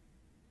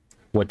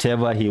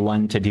 Whatever he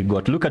wanted, he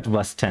got. Look at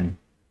verse 10.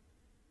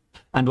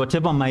 And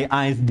whatever my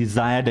eyes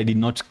desired, I did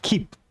not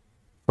keep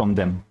from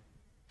them.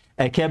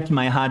 I kept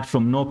my heart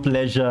from no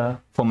pleasure,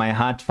 for my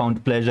heart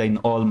found pleasure in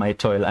all my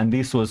toil, and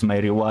this was my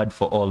reward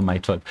for all my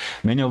toil.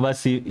 Many of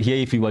us here,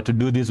 if we were to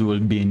do this, we will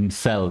be in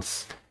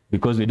cells,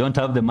 because we don't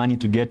have the money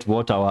to get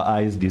what our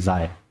eyes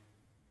desire.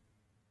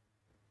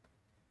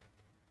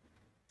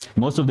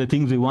 Most of the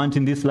things we want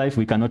in this life,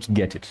 we cannot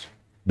get it,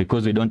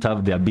 because we don't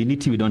have the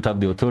ability, we don't have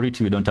the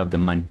authority, we don't have the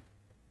money.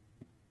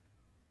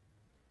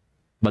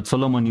 But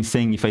Solomon is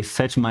saying, if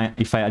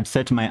I had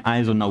set my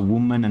eyes on a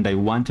woman and I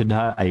wanted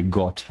her, I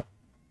got her.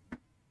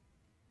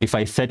 If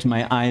I set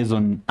my eyes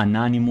on an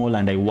animal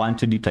and I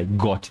wanted it, I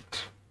got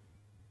it.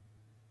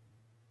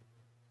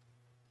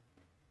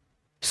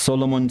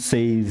 Solomon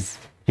says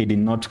he did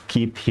not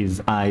keep his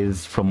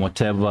eyes from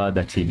whatever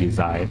that he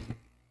desired.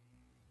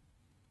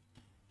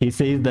 He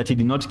says that he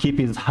did not keep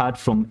his heart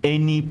from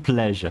any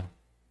pleasure.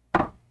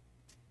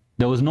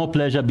 There was no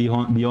pleasure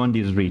beyond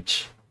his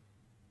reach.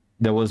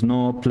 There was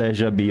no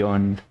pleasure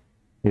beyond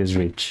his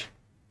reach.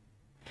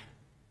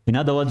 In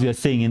other words, we are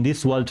saying in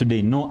this world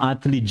today, no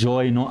earthly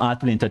joy, no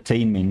earthly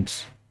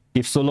entertainment.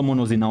 If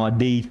Solomon was in our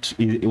day,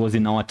 it was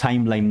in our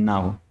timeline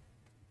now,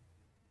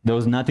 there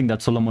was nothing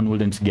that Solomon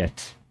wouldn't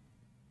get.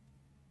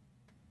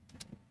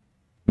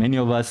 Many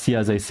of us here,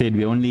 as I said,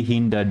 we're only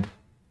hindered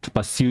to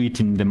pursue it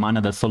in the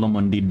manner that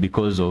Solomon did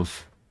because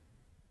of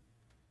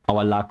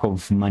our lack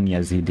of money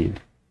as he did.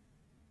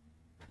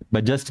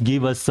 But just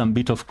give us some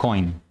bit of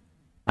coin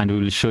and we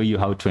will show you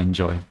how to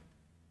enjoy.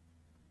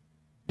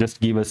 Just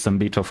give us some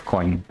bit of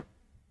coin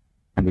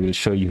and we will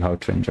show you how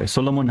to enjoy.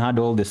 Solomon had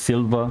all the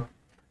silver,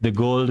 the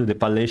gold, the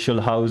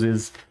palatial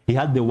houses. He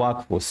had the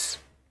workforce.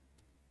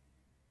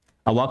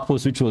 A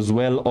workforce which was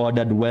well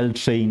ordered, well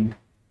trained.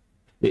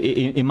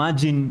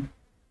 Imagine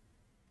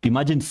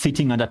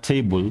sitting at a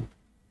table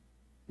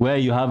where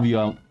you have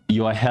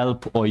your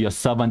help or your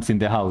servants in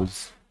the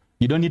house.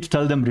 You don't need to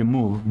tell them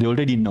remove. They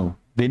already know.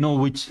 They know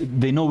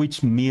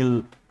which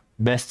meal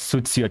best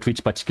suits you at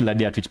which particular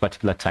day, at which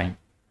particular time.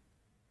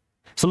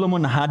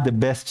 Solomon had the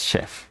best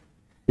chef.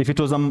 If it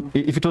was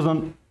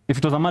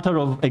a matter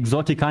of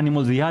exotic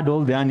animals, he had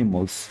all the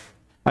animals.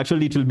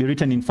 Actually, it will be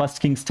written in 1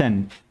 Kings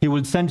 10. He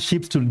would send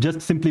ships to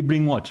just simply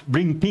bring what?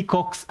 Bring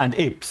peacocks and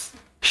apes.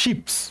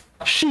 Ships,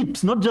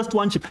 not just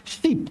one ship.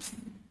 Ships.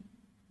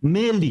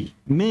 Meli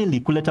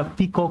kuleta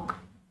peacock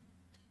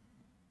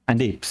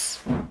and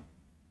apes.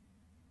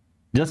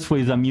 Just for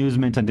his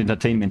amusement and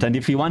entertainment. And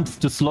if he wants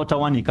to slaughter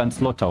one, he can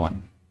slaughter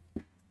one.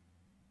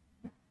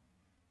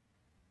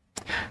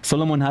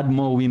 Solomon had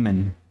more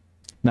women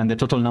than the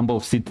total number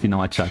of seats in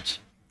our church.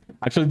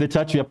 Actually, the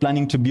church we are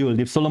planning to build,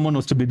 if Solomon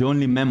was to be the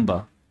only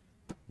member,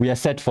 we are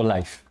set for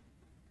life.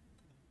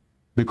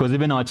 Because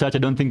even our church, I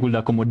don't think, will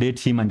accommodate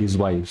him and his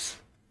wives.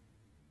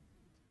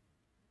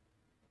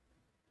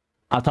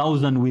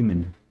 1,000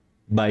 women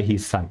by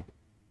his side.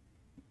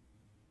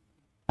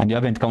 And you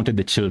haven't counted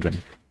the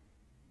children.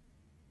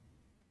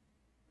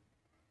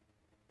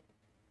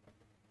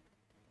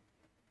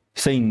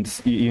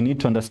 Saints, you need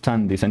to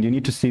understand this, and you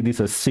need to see this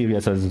as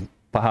serious as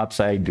perhaps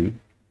I do.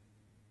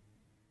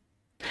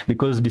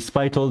 Because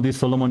despite all this,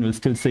 Solomon will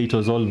still say it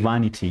was all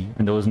vanity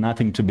and there was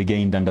nothing to be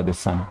gained under the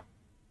sun.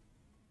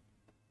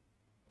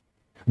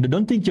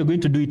 Don't think you're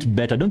going to do it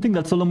better. Don't think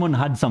that Solomon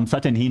had some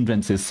certain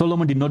hindrances.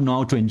 Solomon did not know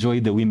how to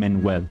enjoy the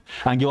women well.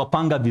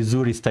 Angewapanga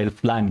vizuri style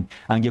flani.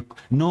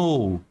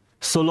 No,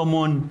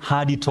 Solomon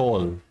had it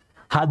all,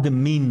 had the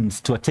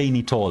means to attain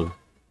it all.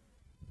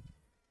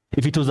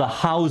 If it was a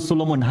house,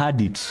 Solomon had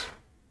it.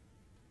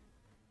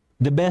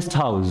 The best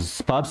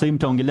house, perhaps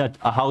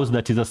a house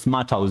that is a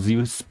smart house.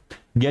 You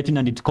get in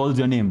and it calls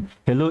your name.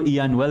 Hello,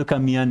 Ian.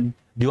 Welcome, Ian.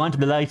 Do you want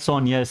the lights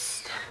on?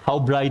 Yes. How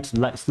bright?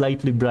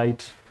 Slightly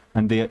bright.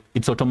 And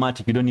it's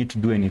automatic. You don't need to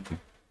do anything.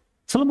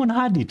 Solomon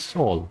had it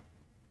all.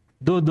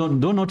 Though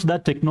not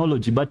that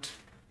technology, but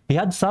he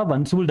had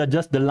servants who would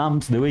adjust the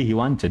lamps the way he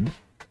wanted.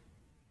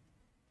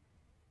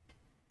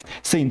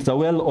 Saints, a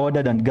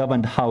well-ordered and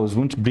governed house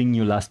won't bring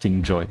you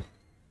lasting joy.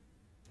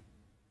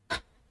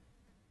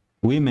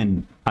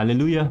 Women,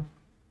 hallelujah.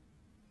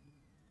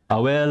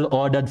 A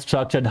well-ordered,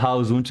 structured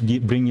house won't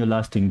bring you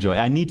lasting joy.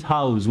 A neat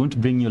house won't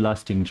bring you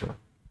lasting joy.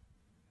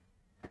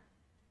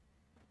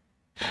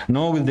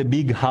 Nor will the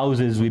big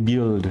houses we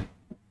build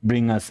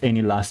bring us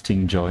any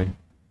lasting joy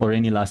or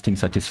any lasting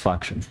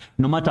satisfaction,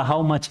 no matter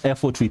how much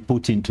effort we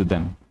put into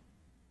them.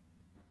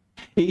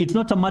 It's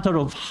not a matter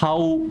of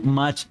how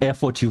much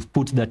effort you've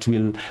put that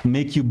will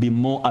make you be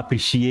more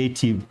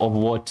appreciative of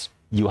what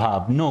you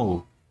have.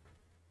 No.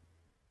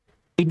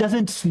 It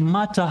doesn't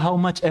matter how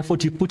much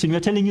effort you put in.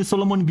 We're telling you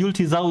Solomon built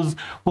his house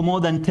for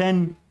more than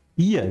 10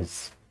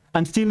 years.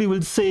 And still he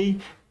will say,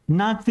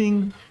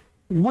 nothing.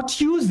 What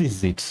use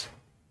is it?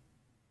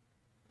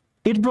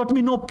 It brought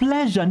me no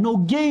pleasure, no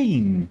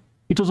gain.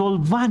 It was all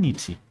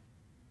vanity.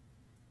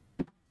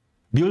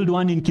 Build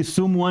one in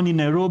Kisumu, one in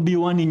Nairobi,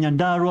 one in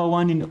Nyandarua,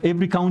 one in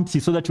every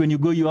county, so that when you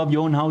go, you have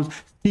your own house.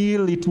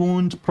 Still, it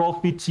won't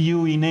profit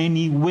you in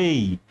any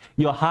way.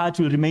 Your heart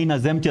will remain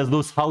as empty as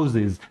those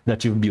houses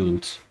that you've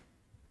built.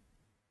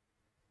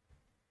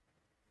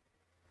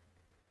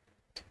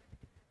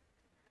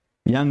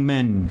 Young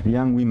men,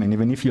 young women,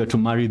 even if you are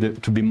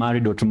to be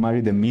married or to marry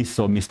the Miss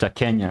or Mr.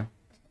 Kenya,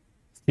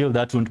 still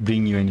that won't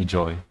bring you any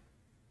joy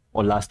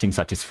or lasting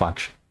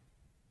satisfaction.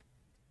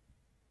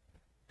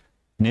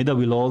 Neither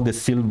will all the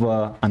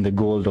silver and the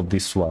gold of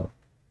this world.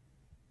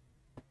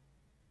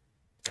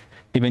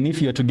 Even if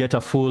you are to get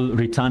a full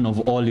return of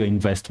all your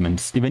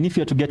investments, even if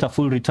you are to get a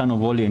full return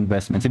of all your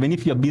investments, even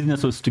if your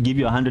business was to give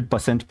you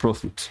 100%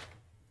 profit,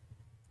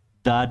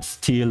 that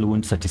still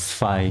won't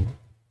satisfy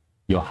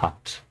your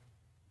heart.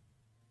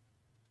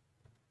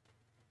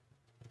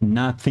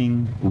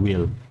 Nothing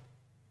will.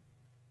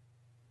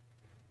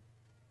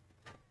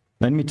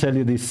 Let me tell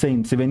you this,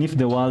 saints, even if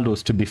the world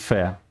was to be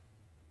fair,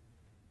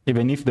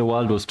 even if the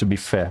world was to be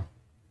fair,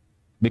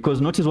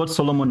 because notice what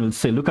Solomon will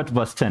say. Look at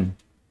verse 10.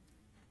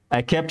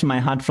 I kept my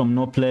heart from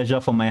no pleasure,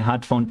 for my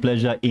heart found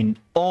pleasure in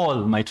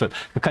all my toil.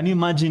 Can you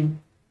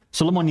imagine?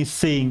 Solomon is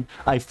saying,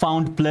 I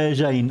found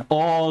pleasure in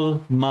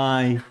all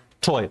my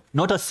toil.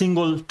 Not a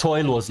single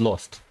toil was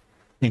lost,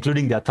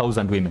 including their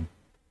 1,000 women.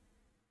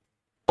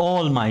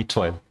 All my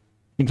toil,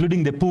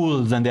 including the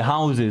pools and the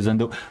houses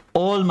and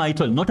all my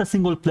toil. Not a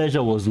single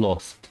pleasure was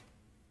lost.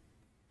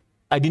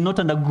 I did not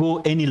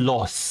undergo any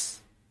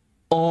loss.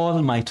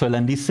 All my toil.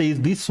 And he says,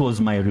 this was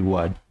my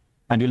reward.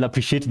 And you'll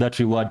appreciate that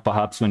reward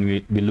perhaps when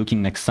we'll be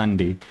looking next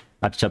Sunday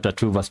at chapter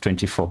 2, verse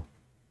 24.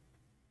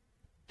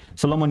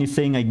 Solomon is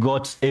saying, I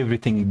got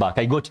everything back.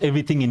 I got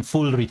everything in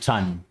full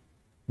return.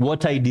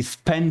 What I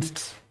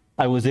dispensed,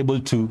 I was able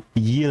to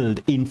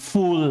yield in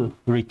full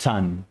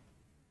return.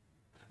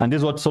 And this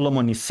is what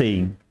Solomon is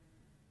saying.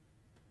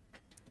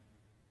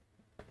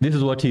 This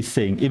is what he's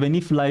saying. Even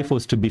if life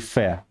was to be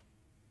fair,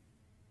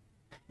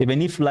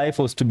 even if life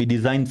was to be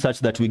designed such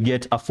that we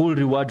get a full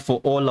reward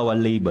for all our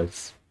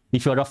labors,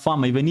 if you're a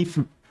farmer, even if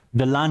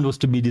the land was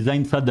to be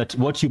designed such that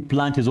what you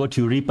plant is what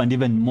you reap and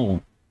even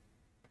more,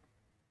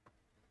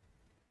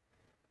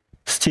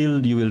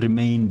 still you will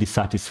remain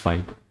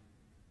dissatisfied.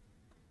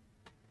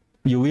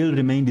 You will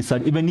remain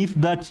dissatisfied. Even if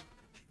that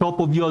shop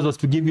of yours was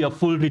to give you a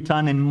full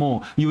return and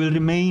more, you will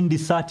remain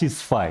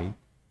dissatisfied.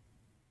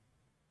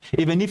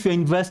 Even if your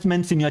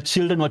investments in your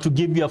children were to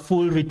give you a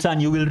full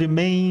return, you will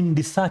remain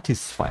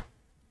dissatisfied.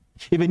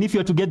 Even if you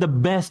are to get the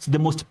best, the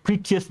most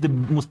prettiest, the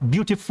most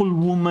beautiful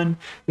woman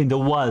in the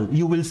world,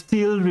 you will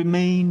still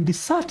remain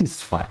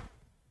dissatisfied.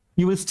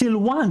 You will still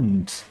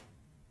want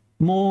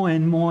more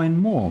and more and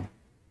more.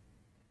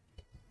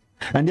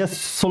 And yes,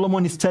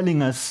 Solomon is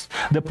telling us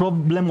the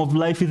problem of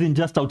life isn't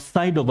just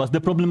outside of us.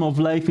 The problem of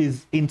life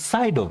is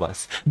inside of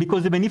us.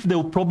 Because even if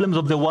the problems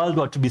of the world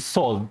were to be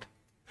solved,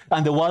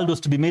 and the world was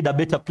to be made a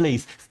better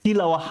place,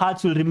 still our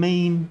hearts will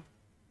remain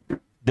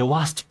the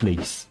worst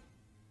place.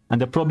 And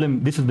the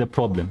problem, this is the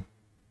problem.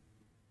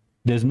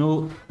 There's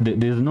no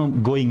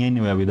going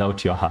anywhere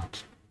without your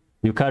heart.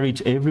 You carry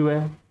it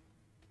everywhere,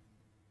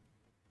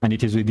 and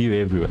it is with you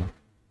everywhere.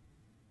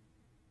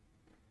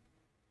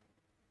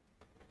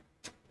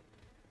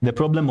 The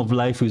problem of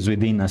life is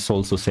within us,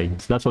 also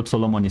says. That's what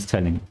Solomon is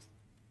telling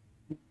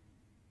us.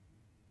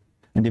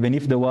 And even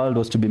if the world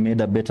was to be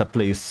made a better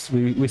place,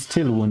 we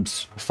still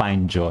won't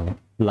find joy,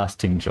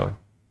 lasting joy.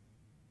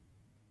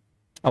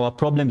 Our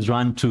problems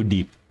run too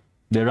deep.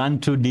 They run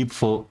too deep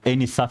for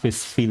any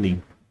surface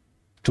feeling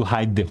to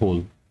hide the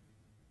hole.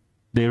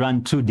 They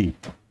run too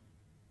deep,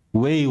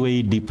 way,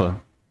 way deeper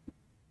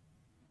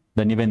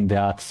than even the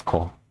earth's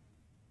core.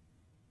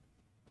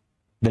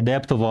 The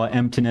depth of our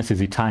emptiness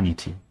is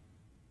eternity.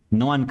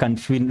 No one can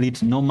feel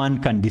it. No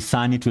man can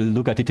discern it. We'll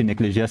look at it in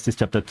Ecclesiastes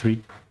chapter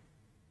 3.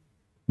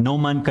 No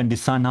man can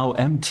discern how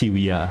empty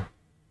we are.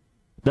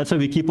 That's why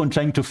we keep on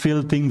trying to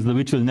fill things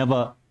which they'll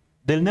never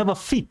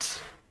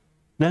fit.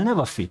 They'll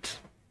never fit.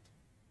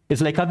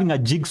 It's like having a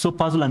jigsaw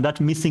puzzle and that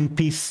missing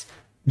piece,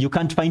 you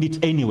can't find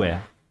it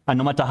anywhere. And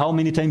no matter how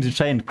many times you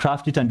try and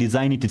craft it and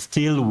design it, it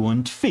still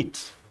won't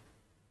fit.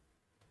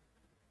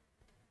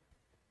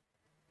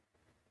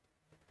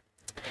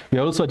 We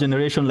are also a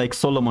generation like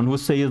Solomon who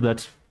says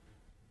that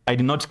I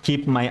did not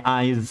keep my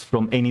eyes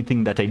from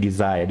anything that I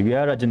desired. We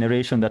are a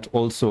generation that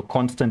also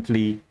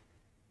constantly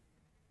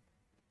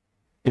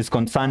is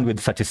concerned with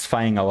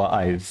satisfying our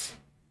eyes.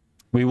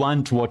 We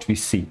want what we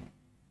see,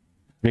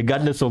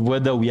 regardless of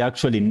whether we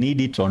actually need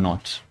it or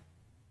not.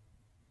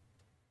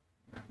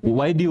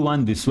 Why do you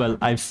want this? Well,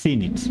 I've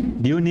seen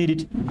it. Do you need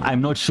it?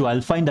 I'm not sure.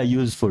 I'll find a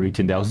use for it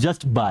in the house.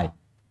 Just buy.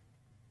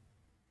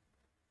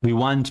 We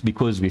want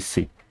because we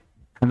see.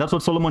 And that's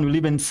what Solomon will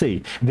even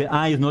say. The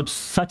eye is not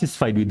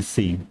satisfied with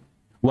seeing.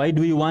 Why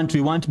do we want?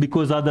 We want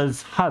because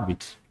others have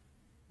it.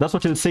 That's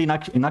what he'll say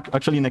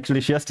actually in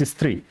Ecclesiastes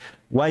 3.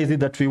 Why is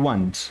it that we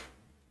want?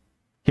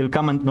 He'll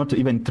come and not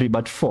even 3,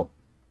 but 4.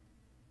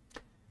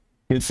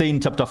 He'll say in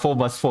chapter 4,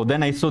 verse 4,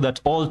 then I saw that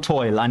all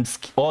toil and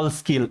all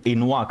skill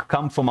in work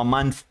come from a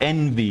man's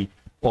envy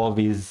of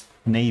his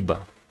neighbor.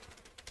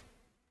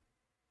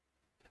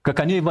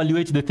 Can you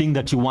evaluate the thing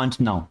that you want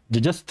now?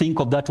 Just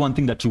think of that one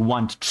thing that you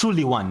want,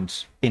 truly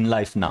want in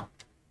life now.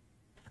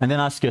 And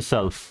then ask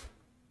yourself,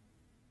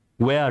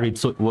 what are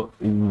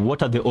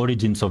the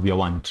origins of your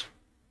want?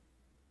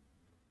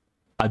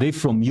 Are they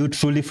from you,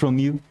 truly from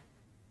you?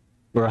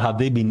 Or have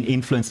they been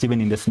influenced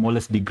even in the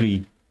smallest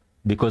degree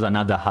because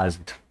another has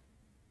it?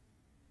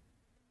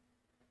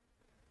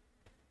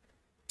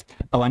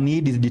 Our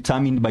need is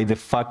determined by the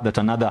fact that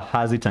another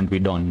has it and we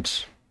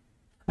don't.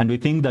 And we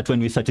think that when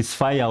we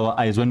satisfy our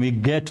eyes, when we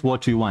get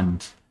what we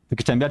want,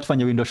 tukitembea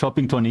tufanye window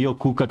shopping, tuone hiyo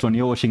cooker, tuone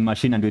hiyo washing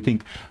machine, and we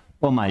think,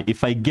 oh my,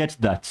 if I get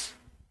that,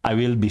 I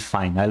will be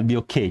fine. I'll be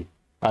okay.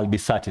 I'll be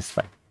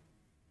satisfied.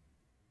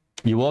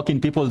 You walk in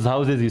people's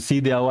houses, you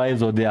see their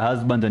wives or their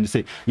husbands, and you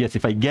say, yes,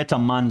 if I get a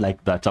man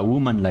like that, a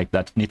woman like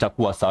that,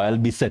 nitakuwa sawa, I'll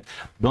be set.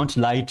 Don't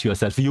lie to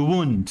yourself. You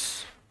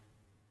won't.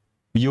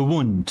 You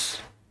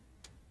won't.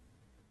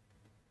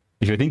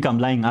 If you think I'm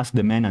lying, ask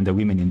the men and the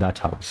women in that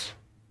house.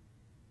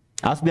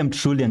 Ask them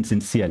truly and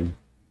sincerely.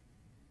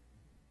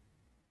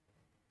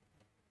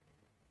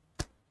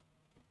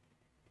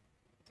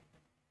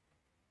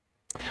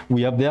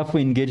 We have therefore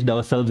engaged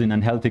ourselves in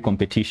unhealthy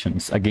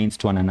competitions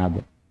against one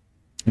another.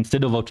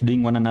 Instead of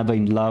outdoing one another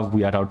in love,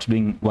 we are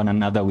outdoing one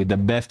another with the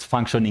best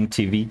functioning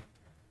TV.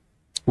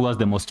 Who has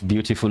the most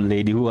beautiful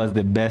lady? Who has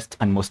the best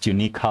and most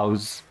unique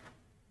house?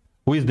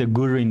 Who is the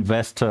guru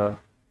investor?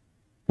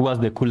 Who has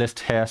the coolest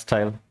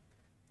hairstyle?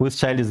 Whose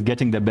child is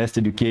getting the best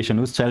education?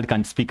 Whose child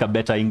can speak a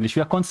better English?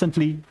 We are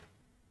constantly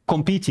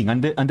competing.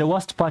 And the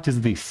worst part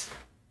is this.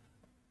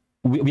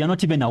 We are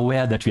not even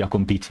aware that we are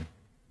competing.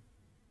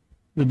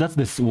 That's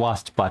the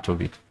worst part of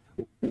it.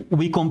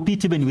 We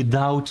compete even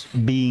without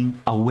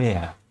being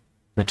aware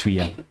that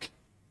we are.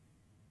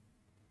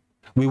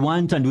 We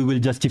want and we will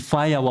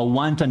justify our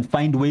want and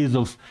find ways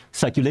of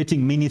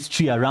circulating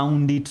ministry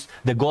around it,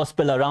 the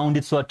gospel around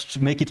it, so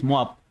to make it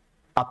more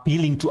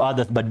appealing to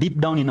others. But deep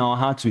down in our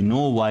hearts, we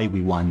know why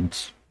we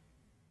want.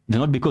 It's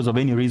not because of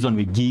any reason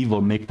we give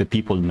or make the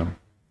people know.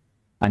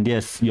 And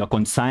yes, your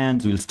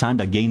conscience will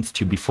stand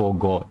against you before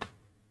God.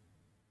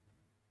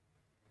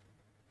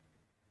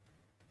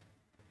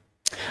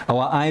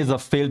 Our eyes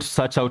have failed to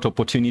search out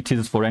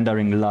opportunities for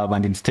rendering love,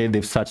 and instead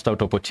they've searched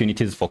out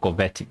opportunities for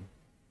coveting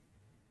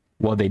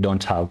what they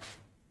don't have.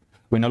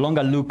 We no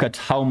longer look at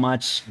how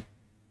much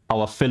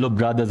our fellow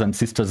brothers and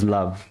sisters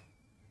love,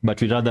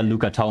 but we rather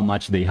look at how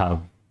much they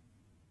have.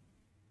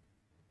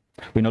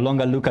 We no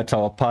longer look at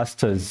our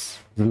pastors'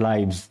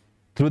 lives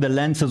through the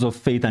lenses of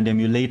faith and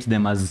emulate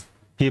them, as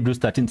Hebrews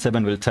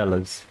 13:7 will tell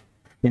us.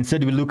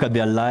 Instead, we look at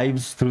their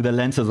lives through the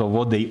lenses of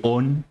what they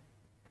own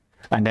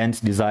and hence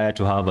desire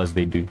to have as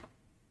they do.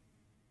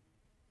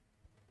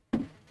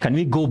 Can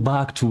we go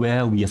back to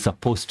where we are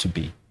supposed to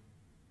be?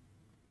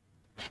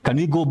 Can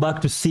we go back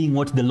to seeing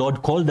what the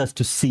Lord called us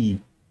to see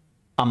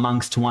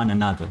amongst one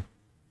another,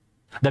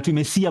 that we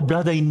may see a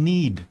brother in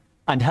need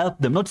and help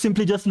them, not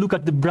simply just look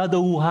at the brother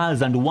who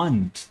has and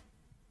want,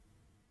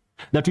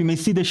 that we may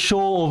see the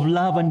show of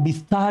love and be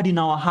stirred in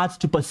our hearts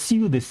to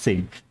pursue the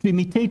same, to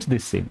imitate the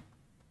same,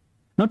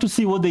 not to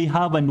see what they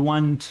have and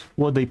want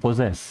what they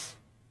possess.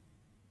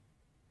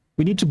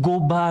 We need to go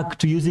back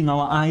to using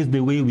our eyes the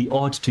way we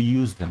ought to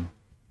use them.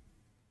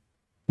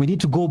 We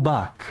need to go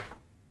back.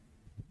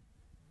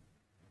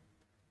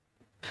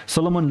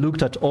 Solomon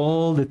looked at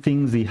all the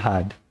things he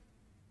had,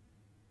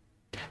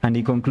 and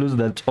he concludes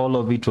that all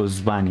of it was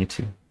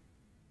vanity.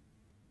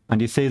 And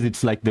he says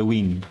it's like the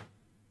wind.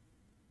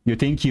 You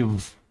think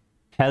you've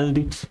held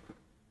it,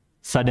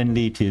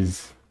 suddenly it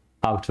is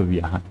out of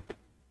your hand.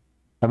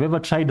 Have you ever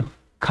tried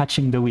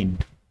catching the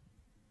wind?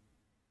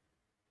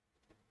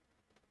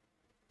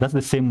 That's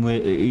the same way,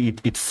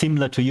 it's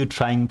similar to you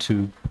trying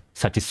to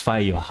satisfy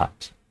your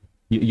heart.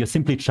 You're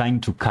simply trying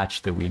to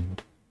catch the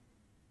wind.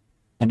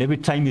 And every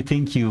time you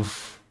think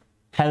you've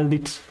held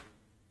it,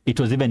 it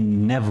was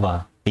even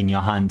never in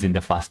your hands in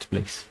the first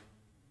place.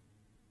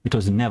 It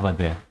was never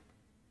there.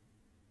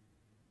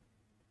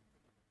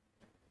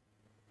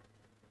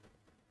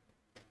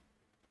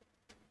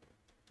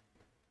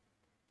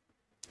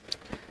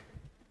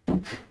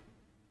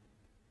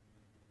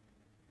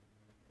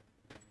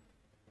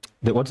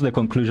 What's the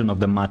conclusion of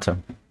the matter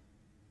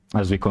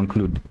as we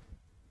conclude?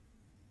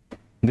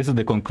 This is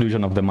the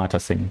conclusion of the matter,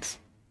 saints.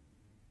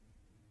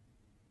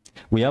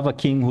 We have a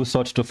king who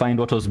sought to find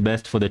what was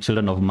best for the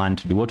children of man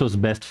to do, what was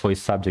best for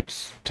his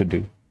subjects to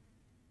do.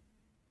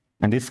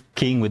 And this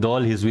king, with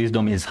all his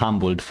wisdom, is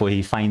humbled, for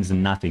he finds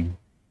nothing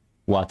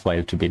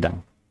worthwhile to be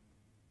done.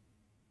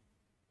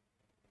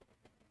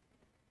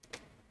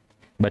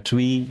 But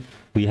we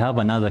have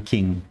another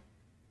king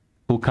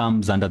who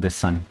comes under the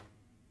sun,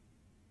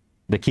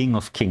 the King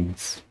of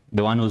Kings,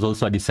 the one who's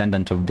also a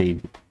descendant of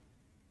David.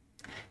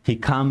 He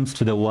comes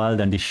to the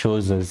world and he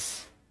shows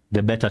us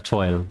the better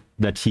toil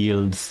that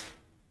yields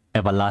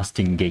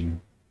everlasting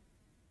gain.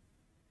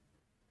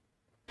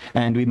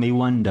 And we may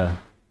wonder,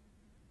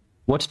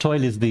 what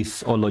toil is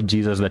this, O Lord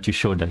Jesus, that you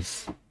showed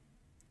us?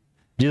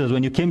 Jesus,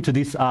 when you came to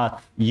this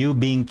earth, you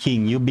being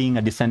king, you being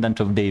a descendant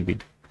of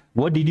David,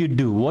 what did you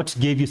do? What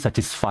gave you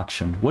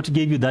satisfaction? What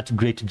gave you that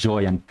great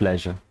joy and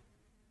pleasure?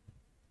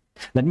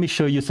 Let me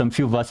show you some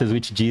few verses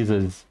which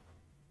Jesus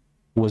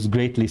was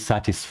greatly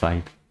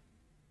satisfied.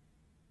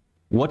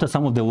 What are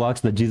some of the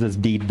works that Jesus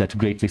did that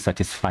greatly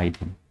satisfied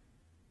him?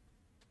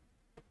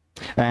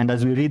 And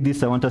as we read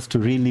this, I want us to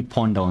really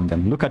ponder on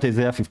them. Look at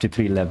Isaiah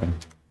 53:11.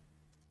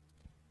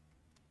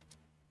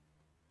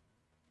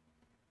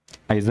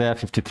 Isaiah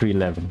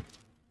 53:11.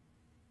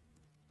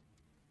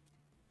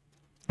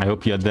 I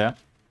hope you're there.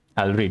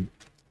 I'll read.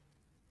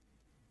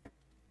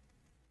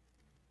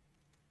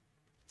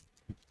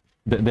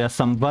 There are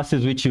some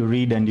verses which you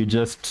read and you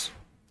just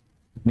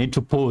need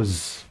to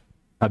pause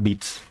a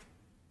bit.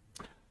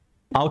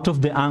 Out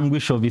of the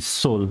anguish of his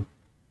soul,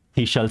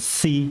 he shall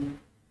see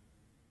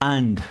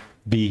and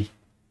be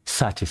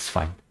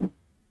satisfied.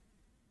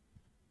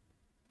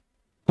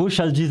 Who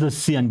shall Jesus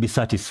see and be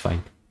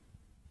satisfied?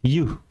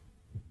 You.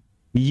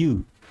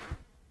 You.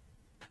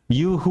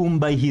 You whom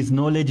by his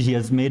knowledge he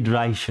has made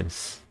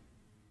righteous.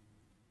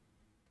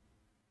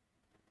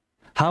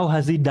 How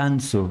has he done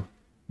so?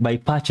 By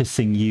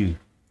purchasing you,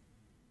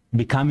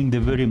 becoming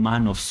the very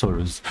man of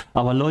sorrows.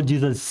 Our Lord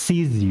Jesus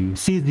sees you,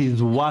 sees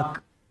his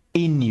work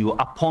in you,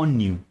 upon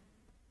you.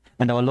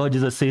 And our Lord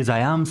Jesus says, I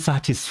am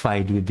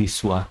satisfied with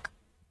this work.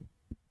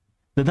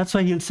 So that's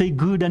why he'll say,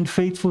 good and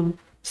faithful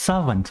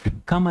servant,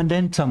 come and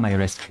enter my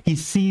rest. He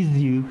sees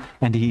you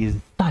and he is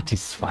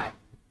satisfied.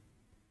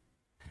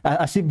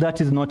 As if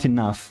that is not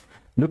enough,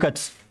 look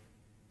at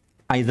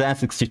Isaiah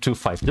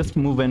 62:5. Just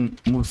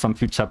move some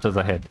few chapters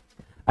ahead.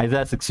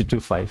 Isaiah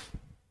 62:5.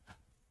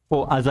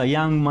 For as a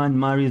young man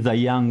marries a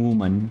young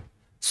woman,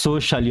 so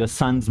shall your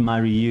sons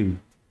marry you.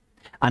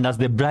 And as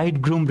the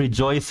bridegroom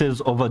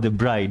rejoices over the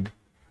bride,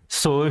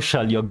 so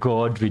shall your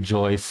God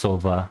rejoice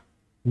over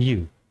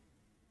you.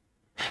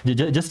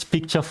 Just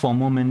picture for a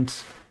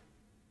moment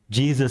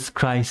Jesus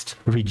Christ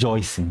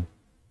rejoicing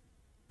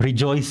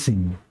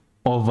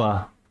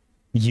over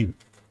you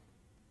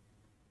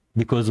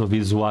because of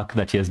his work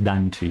that he has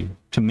done to you,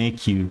 to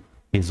make you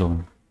his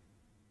own.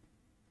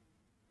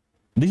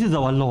 This is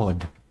our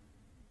Lord,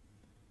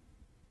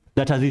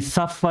 that as he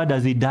suffered,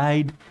 as he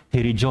died,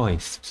 he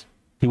rejoiced.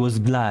 He was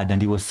glad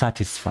and he was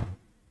satisfied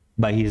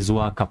by his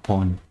work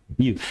upon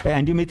you.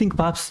 And you may think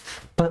perhaps,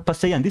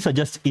 Pastor Ian, these are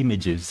just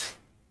images.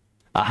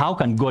 How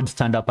can God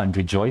stand up and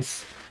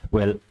rejoice?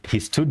 Well, he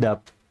stood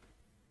up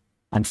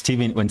and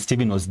when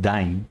Stephen was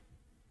dying.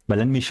 But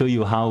let me show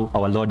you how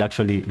our Lord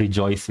actually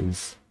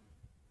rejoices.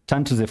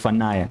 Turn to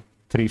Zephaniah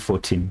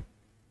 3:14.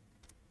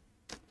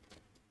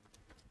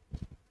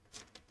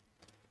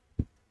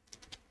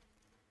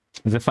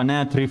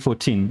 Zephaniah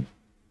 3:14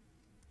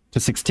 to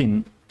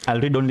 16.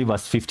 I'll read only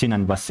verse 15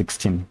 and verse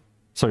 16.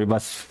 Sorry,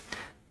 verse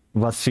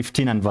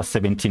 15 and verse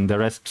 17. The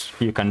rest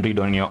you can read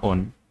on your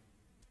own.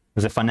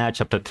 Zephaniah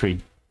chapter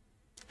 3.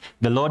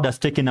 The Lord has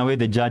taken away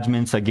the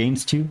judgments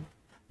against you.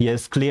 He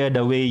has cleared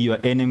away your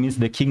enemies.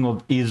 The King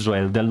of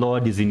Israel, the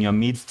Lord, is in your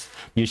midst.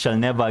 You shall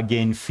never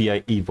again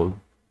fear evil.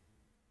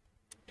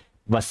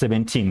 Verse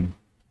 17.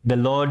 The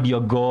Lord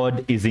your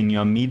God is in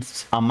your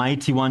midst, a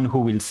mighty one who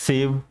will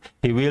save.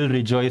 He will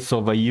rejoice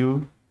over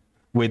you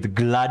with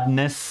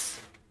gladness.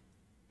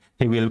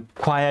 He will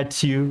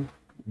quiet you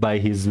by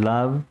his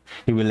love.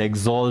 He will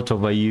exalt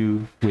over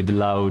you with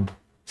loud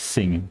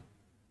singing.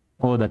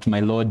 Oh, that my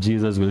Lord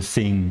Jesus will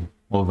sing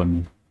over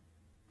me.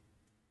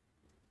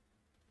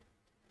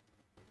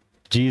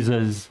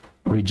 Jesus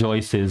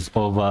rejoices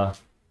over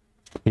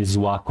his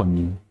work on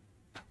you.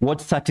 What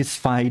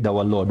satisfied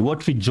our Lord?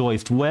 What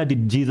rejoiced? Where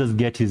did Jesus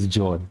get his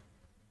joy?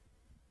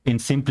 In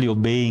simply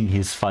obeying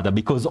his Father.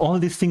 Because all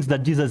these things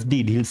that Jesus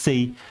did, he'll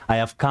say, I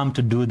have come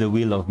to do the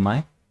will of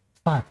my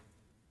Father.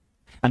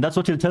 And that's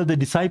what he'll tell the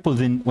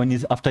disciples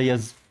after he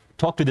has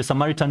talked to the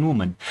Samaritan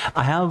woman.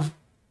 I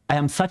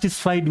am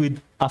satisfied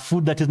with a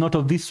food that is not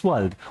of this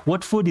world.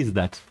 What food is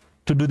that?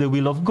 To do the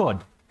will of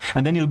God.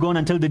 And then he'll go on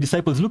and tell the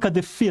disciples, look at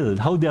the field,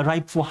 how they are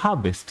ripe for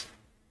harvest.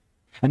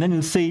 And then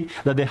he'll say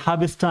that the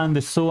harvester and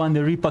the sower and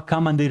the reaper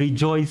come and they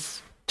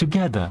rejoice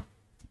together.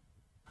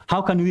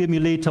 How can we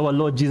emulate our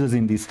Lord Jesus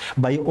in this?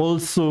 By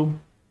also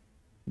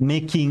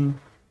making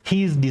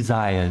his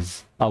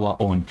desires our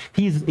own,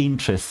 his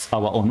interests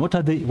our own.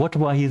 What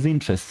were his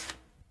interests?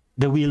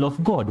 The will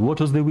of God. What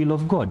was the will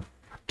of God?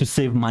 To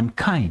save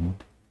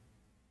mankind,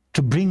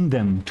 to bring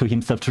them to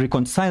himself, to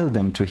reconcile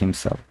them to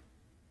himself.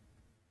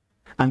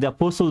 And the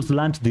apostles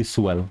learned this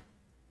well.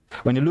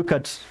 When you look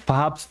at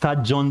perhaps 3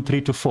 John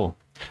 3-4,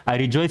 I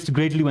rejoiced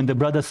greatly when the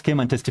brothers came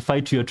and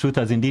testified to your truth,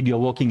 as indeed you're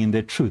walking in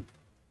the truth.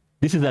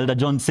 This is Elder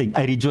John saying,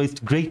 I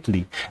rejoiced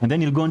greatly. And then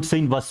he'll go on to say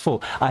in verse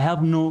 4, I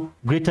have no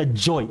greater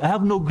joy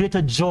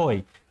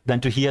than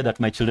to hear that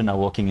my children are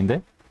walking in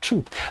the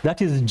truth.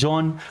 That is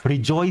John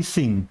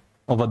rejoicing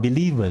over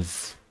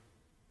believers.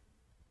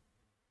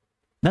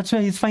 That's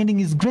where he's finding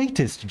his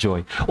greatest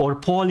joy. Or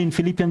Paul in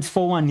Philippians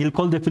 4:1, he'll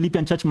call the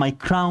Philippian church my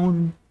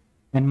crown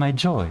and my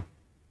joy.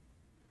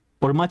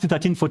 Or Matthew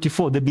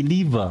 13:44, the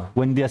believer,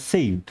 when they are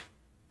saved,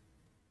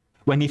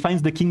 when he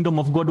finds the kingdom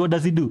of God, what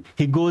does he do?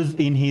 He goes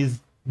in his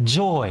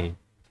joy.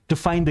 To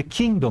find the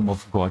kingdom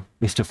of God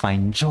is to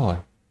find joy.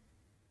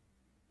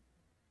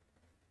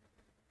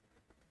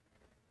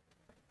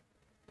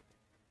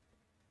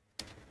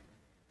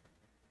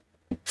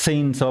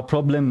 Saints, our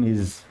problem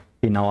is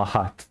in our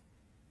heart.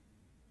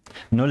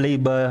 No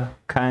labor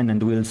can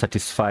and will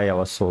satisfy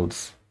our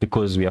souls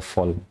because we are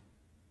fallen.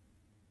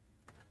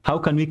 How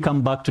can we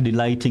come back to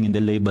delighting in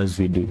the labors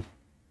we do?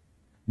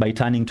 By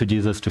turning to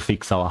Jesus to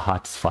fix our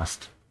hearts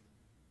first.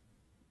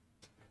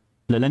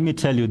 Let me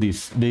tell you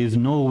this. There is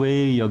no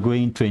way you're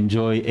going to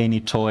enjoy any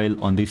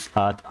toil on this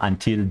earth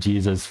until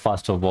Jesus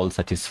first of all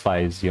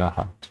satisfies your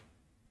heart.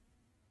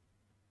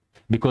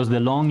 Because the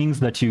longings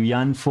that you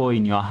yearn for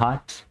in your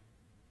heart,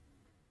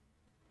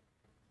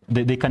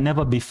 they can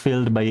never be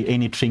filled by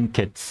any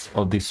trinkets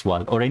of this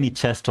world or any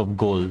chest of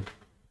gold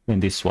in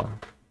this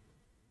world.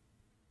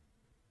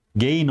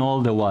 Gain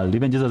all the world.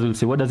 Even Jesus will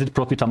say, what does it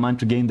profit a man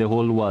to gain the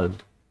whole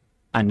world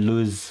and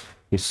lose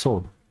his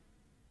soul?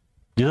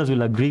 Jesus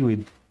will agree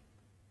with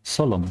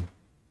Solomon.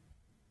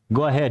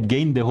 Go ahead,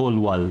 gain the whole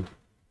world,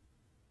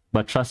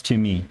 but trust you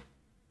me,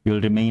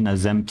 you'll remain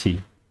as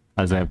empty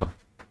as ever.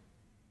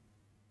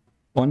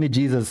 Only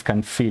Jesus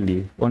can fill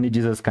you. Only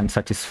Jesus can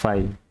satisfy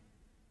you.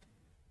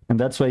 And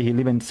that's why he'll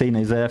even say in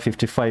Isaiah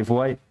 55,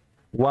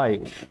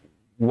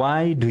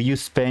 why do you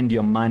spend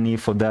your money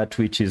for that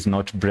which is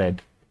not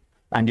bread,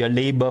 and your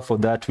labor for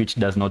that which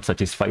does not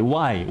satisfy?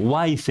 Why?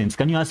 Why, saints?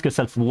 Can you ask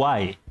yourself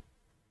why?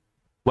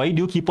 Why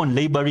do you keep on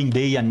laboring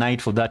day and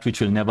night for that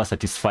which will never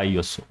satisfy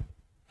your soul?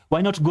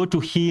 Why not go to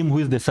him who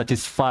is the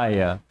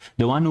satisfier,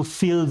 the one who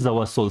fills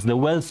our souls, the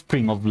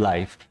wellspring of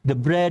life, the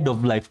bread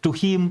of life? To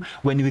him,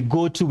 when we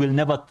go to, we'll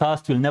never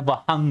thirst, we'll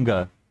never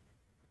hunger.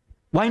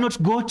 Why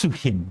not go to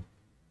him?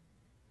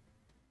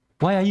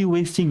 Why are you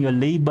wasting your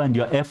labor and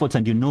your efforts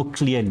and you know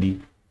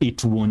clearly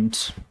it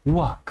won't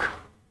work?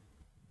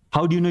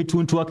 How do you know it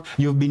won't work?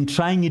 You've been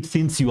trying it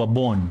since you were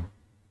born.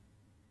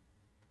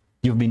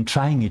 You've been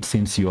trying it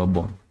since you were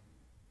born.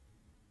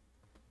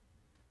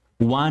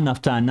 One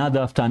after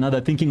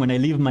another, thinking when I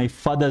leave my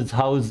father's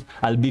house,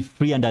 I'll be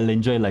free and I'll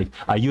enjoy life.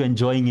 Are you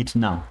enjoying it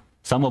now?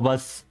 Some of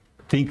us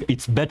think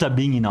it's better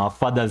being in our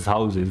father's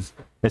houses,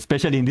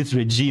 especially in this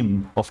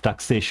regime of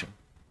taxation.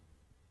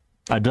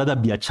 I'd rather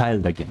be a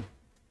child again.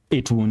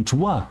 It won't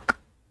work.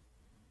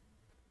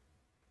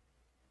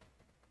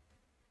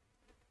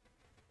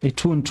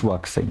 It won't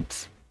work,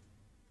 saints.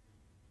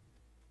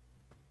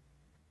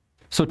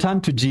 So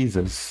turn to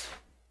Jesus,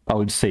 I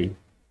would say.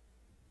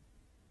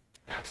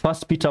 1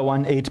 Peter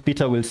 1:8,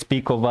 Peter will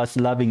speak of us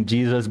loving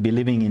Jesus,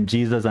 believing in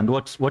Jesus, and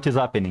what is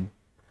happening?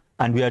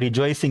 And we are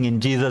rejoicing in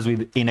Jesus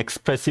with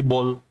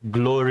inexpressible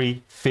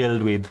glory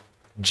filled with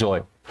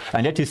joy.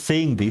 And yet he's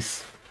saying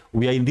this,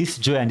 we are in this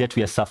joy and yet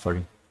we are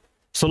suffering.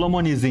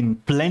 Solomon is in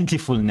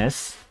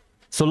plentifulness.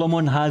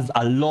 Solomon has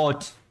a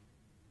lot,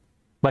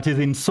 but is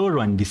in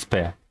sorrow and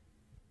despair.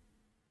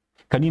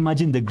 Can you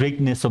imagine the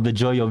greatness of the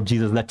joy of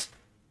Jesus, that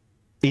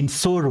in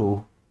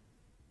sorrow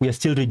we are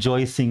still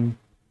rejoicing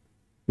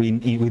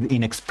with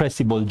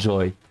inexpressible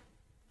joy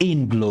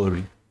in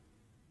glory?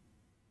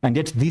 And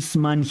yet this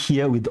man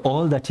here, with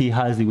all that he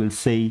has, he will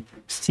say,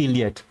 still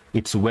yet,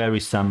 it's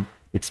wearisome,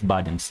 it's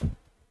burdensome.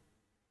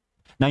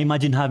 Now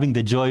imagine having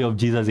the joy of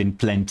Jesus in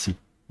plenty,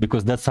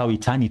 because that's how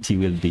eternity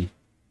will be.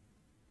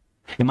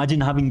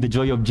 Imagine having the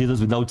joy of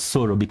Jesus without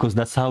sorrow, because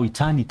that's how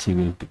eternity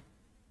will be.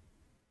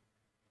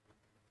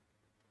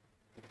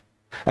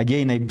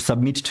 Again, I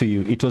submit to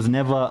you, it was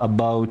never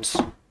about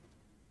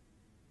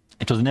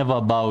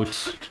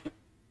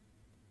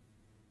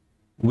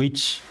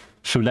which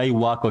should I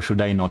work or should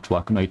I not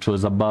work. No, it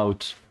was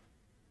about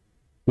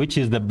which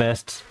is the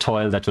best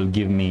toil that will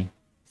give me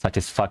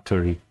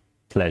satisfactory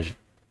pleasure.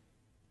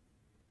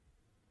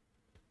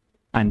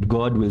 And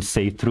God will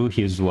say through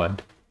his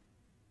word,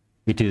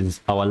 it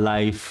is our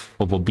life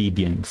of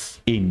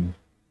obedience in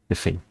the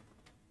faith.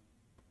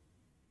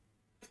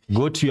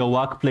 Go to your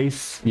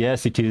workplace.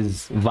 Yes, it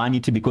is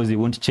vanity because you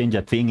won't change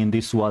a thing in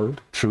this world,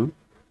 true.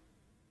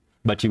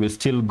 But you will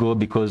still go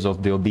because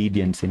of the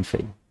obedience in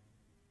faith.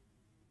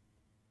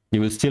 You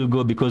will still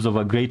go because of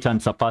a greater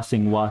and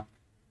surpassing work,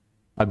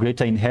 a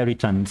greater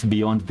inheritance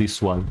beyond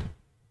this world.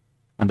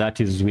 And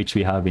that is which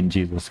we have in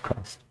Jesus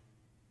Christ.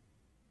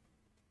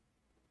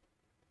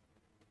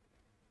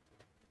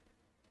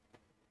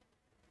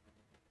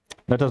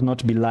 Let us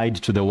not be lied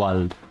to the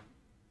world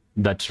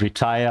that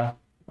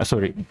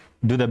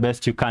do the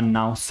best you can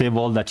now, save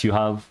all that you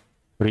have,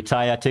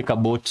 retire, take a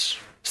boat,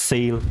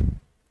 sail,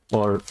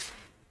 or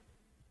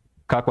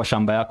kaa kwa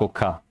shamba yako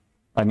kaa.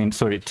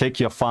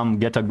 Take your farm,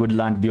 get a good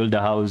land, build a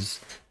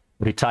house,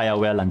 retire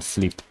well and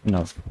sleep.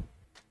 No.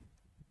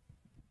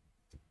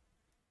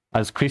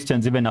 As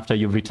Christians, even after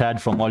you've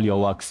retired from all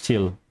your work,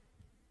 still,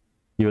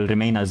 you will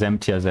remain as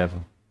empty as ever.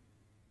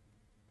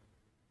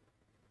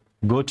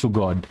 Go to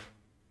God.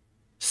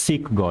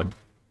 Seek God.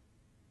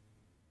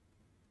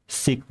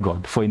 Seek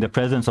God. For in the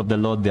presence of the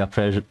Lord there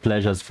are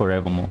pleasures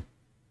forevermore.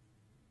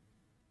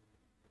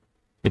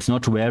 It's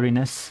not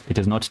weariness. It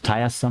is not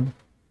tiresome.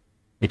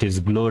 It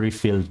is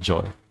glory-filled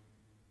joy.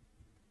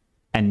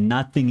 And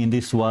nothing in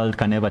this world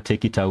can ever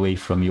take it away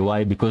from you.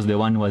 Why? Because the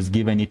one who has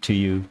given it to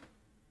you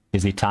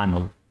is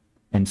eternal.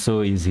 And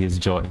so is his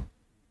joy.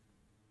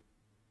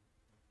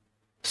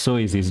 So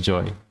is his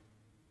joy.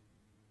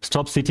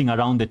 Stop sitting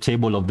around the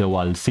table of the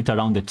world. Sit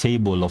around the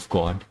table of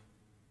God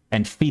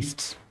and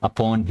feast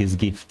upon his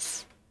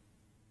gifts.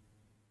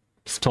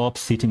 Stop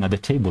sitting at the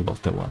table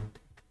of the world.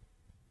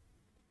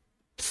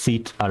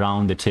 Sit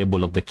around the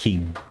table of the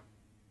King.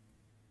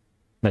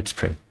 Let's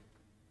pray.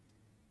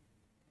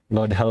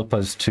 Lord, help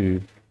us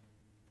to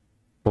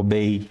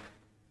obey.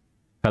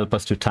 Help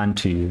us to turn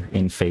to you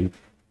in faith.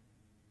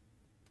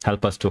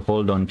 Help us to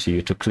hold on to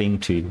you, to cling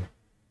to you.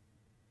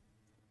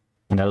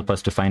 And help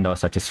us to find our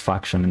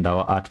satisfaction and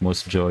our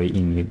utmost joy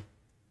in you.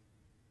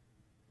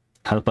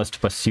 Help us to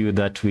pursue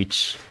that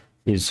which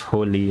is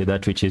holy,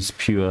 that which is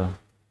pure,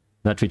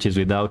 that which is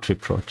without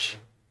reproach.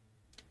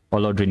 O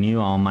Lord,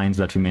 renew our minds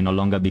that we may no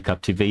longer be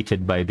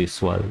captivated by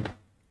this world,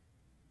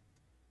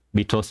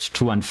 be tossed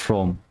to and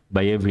from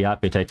by every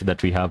appetite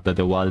that we have that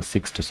the world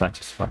seeks to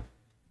satisfy.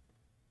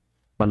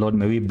 But Lord,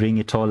 may we bring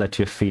it all at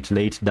your feet,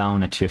 lay it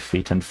down at your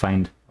feet, and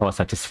find our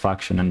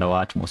satisfaction and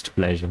our utmost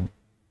pleasure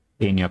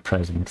in your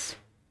presence.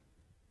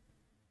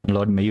 And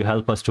Lord, may you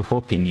help us to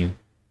hope in you.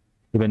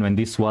 Even when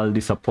this world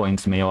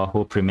disappoints, may our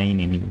hope remain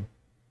in you.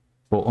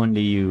 For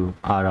only you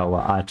are our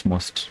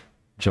utmost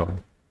joy.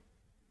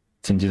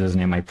 It's in Jesus'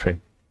 name I pray.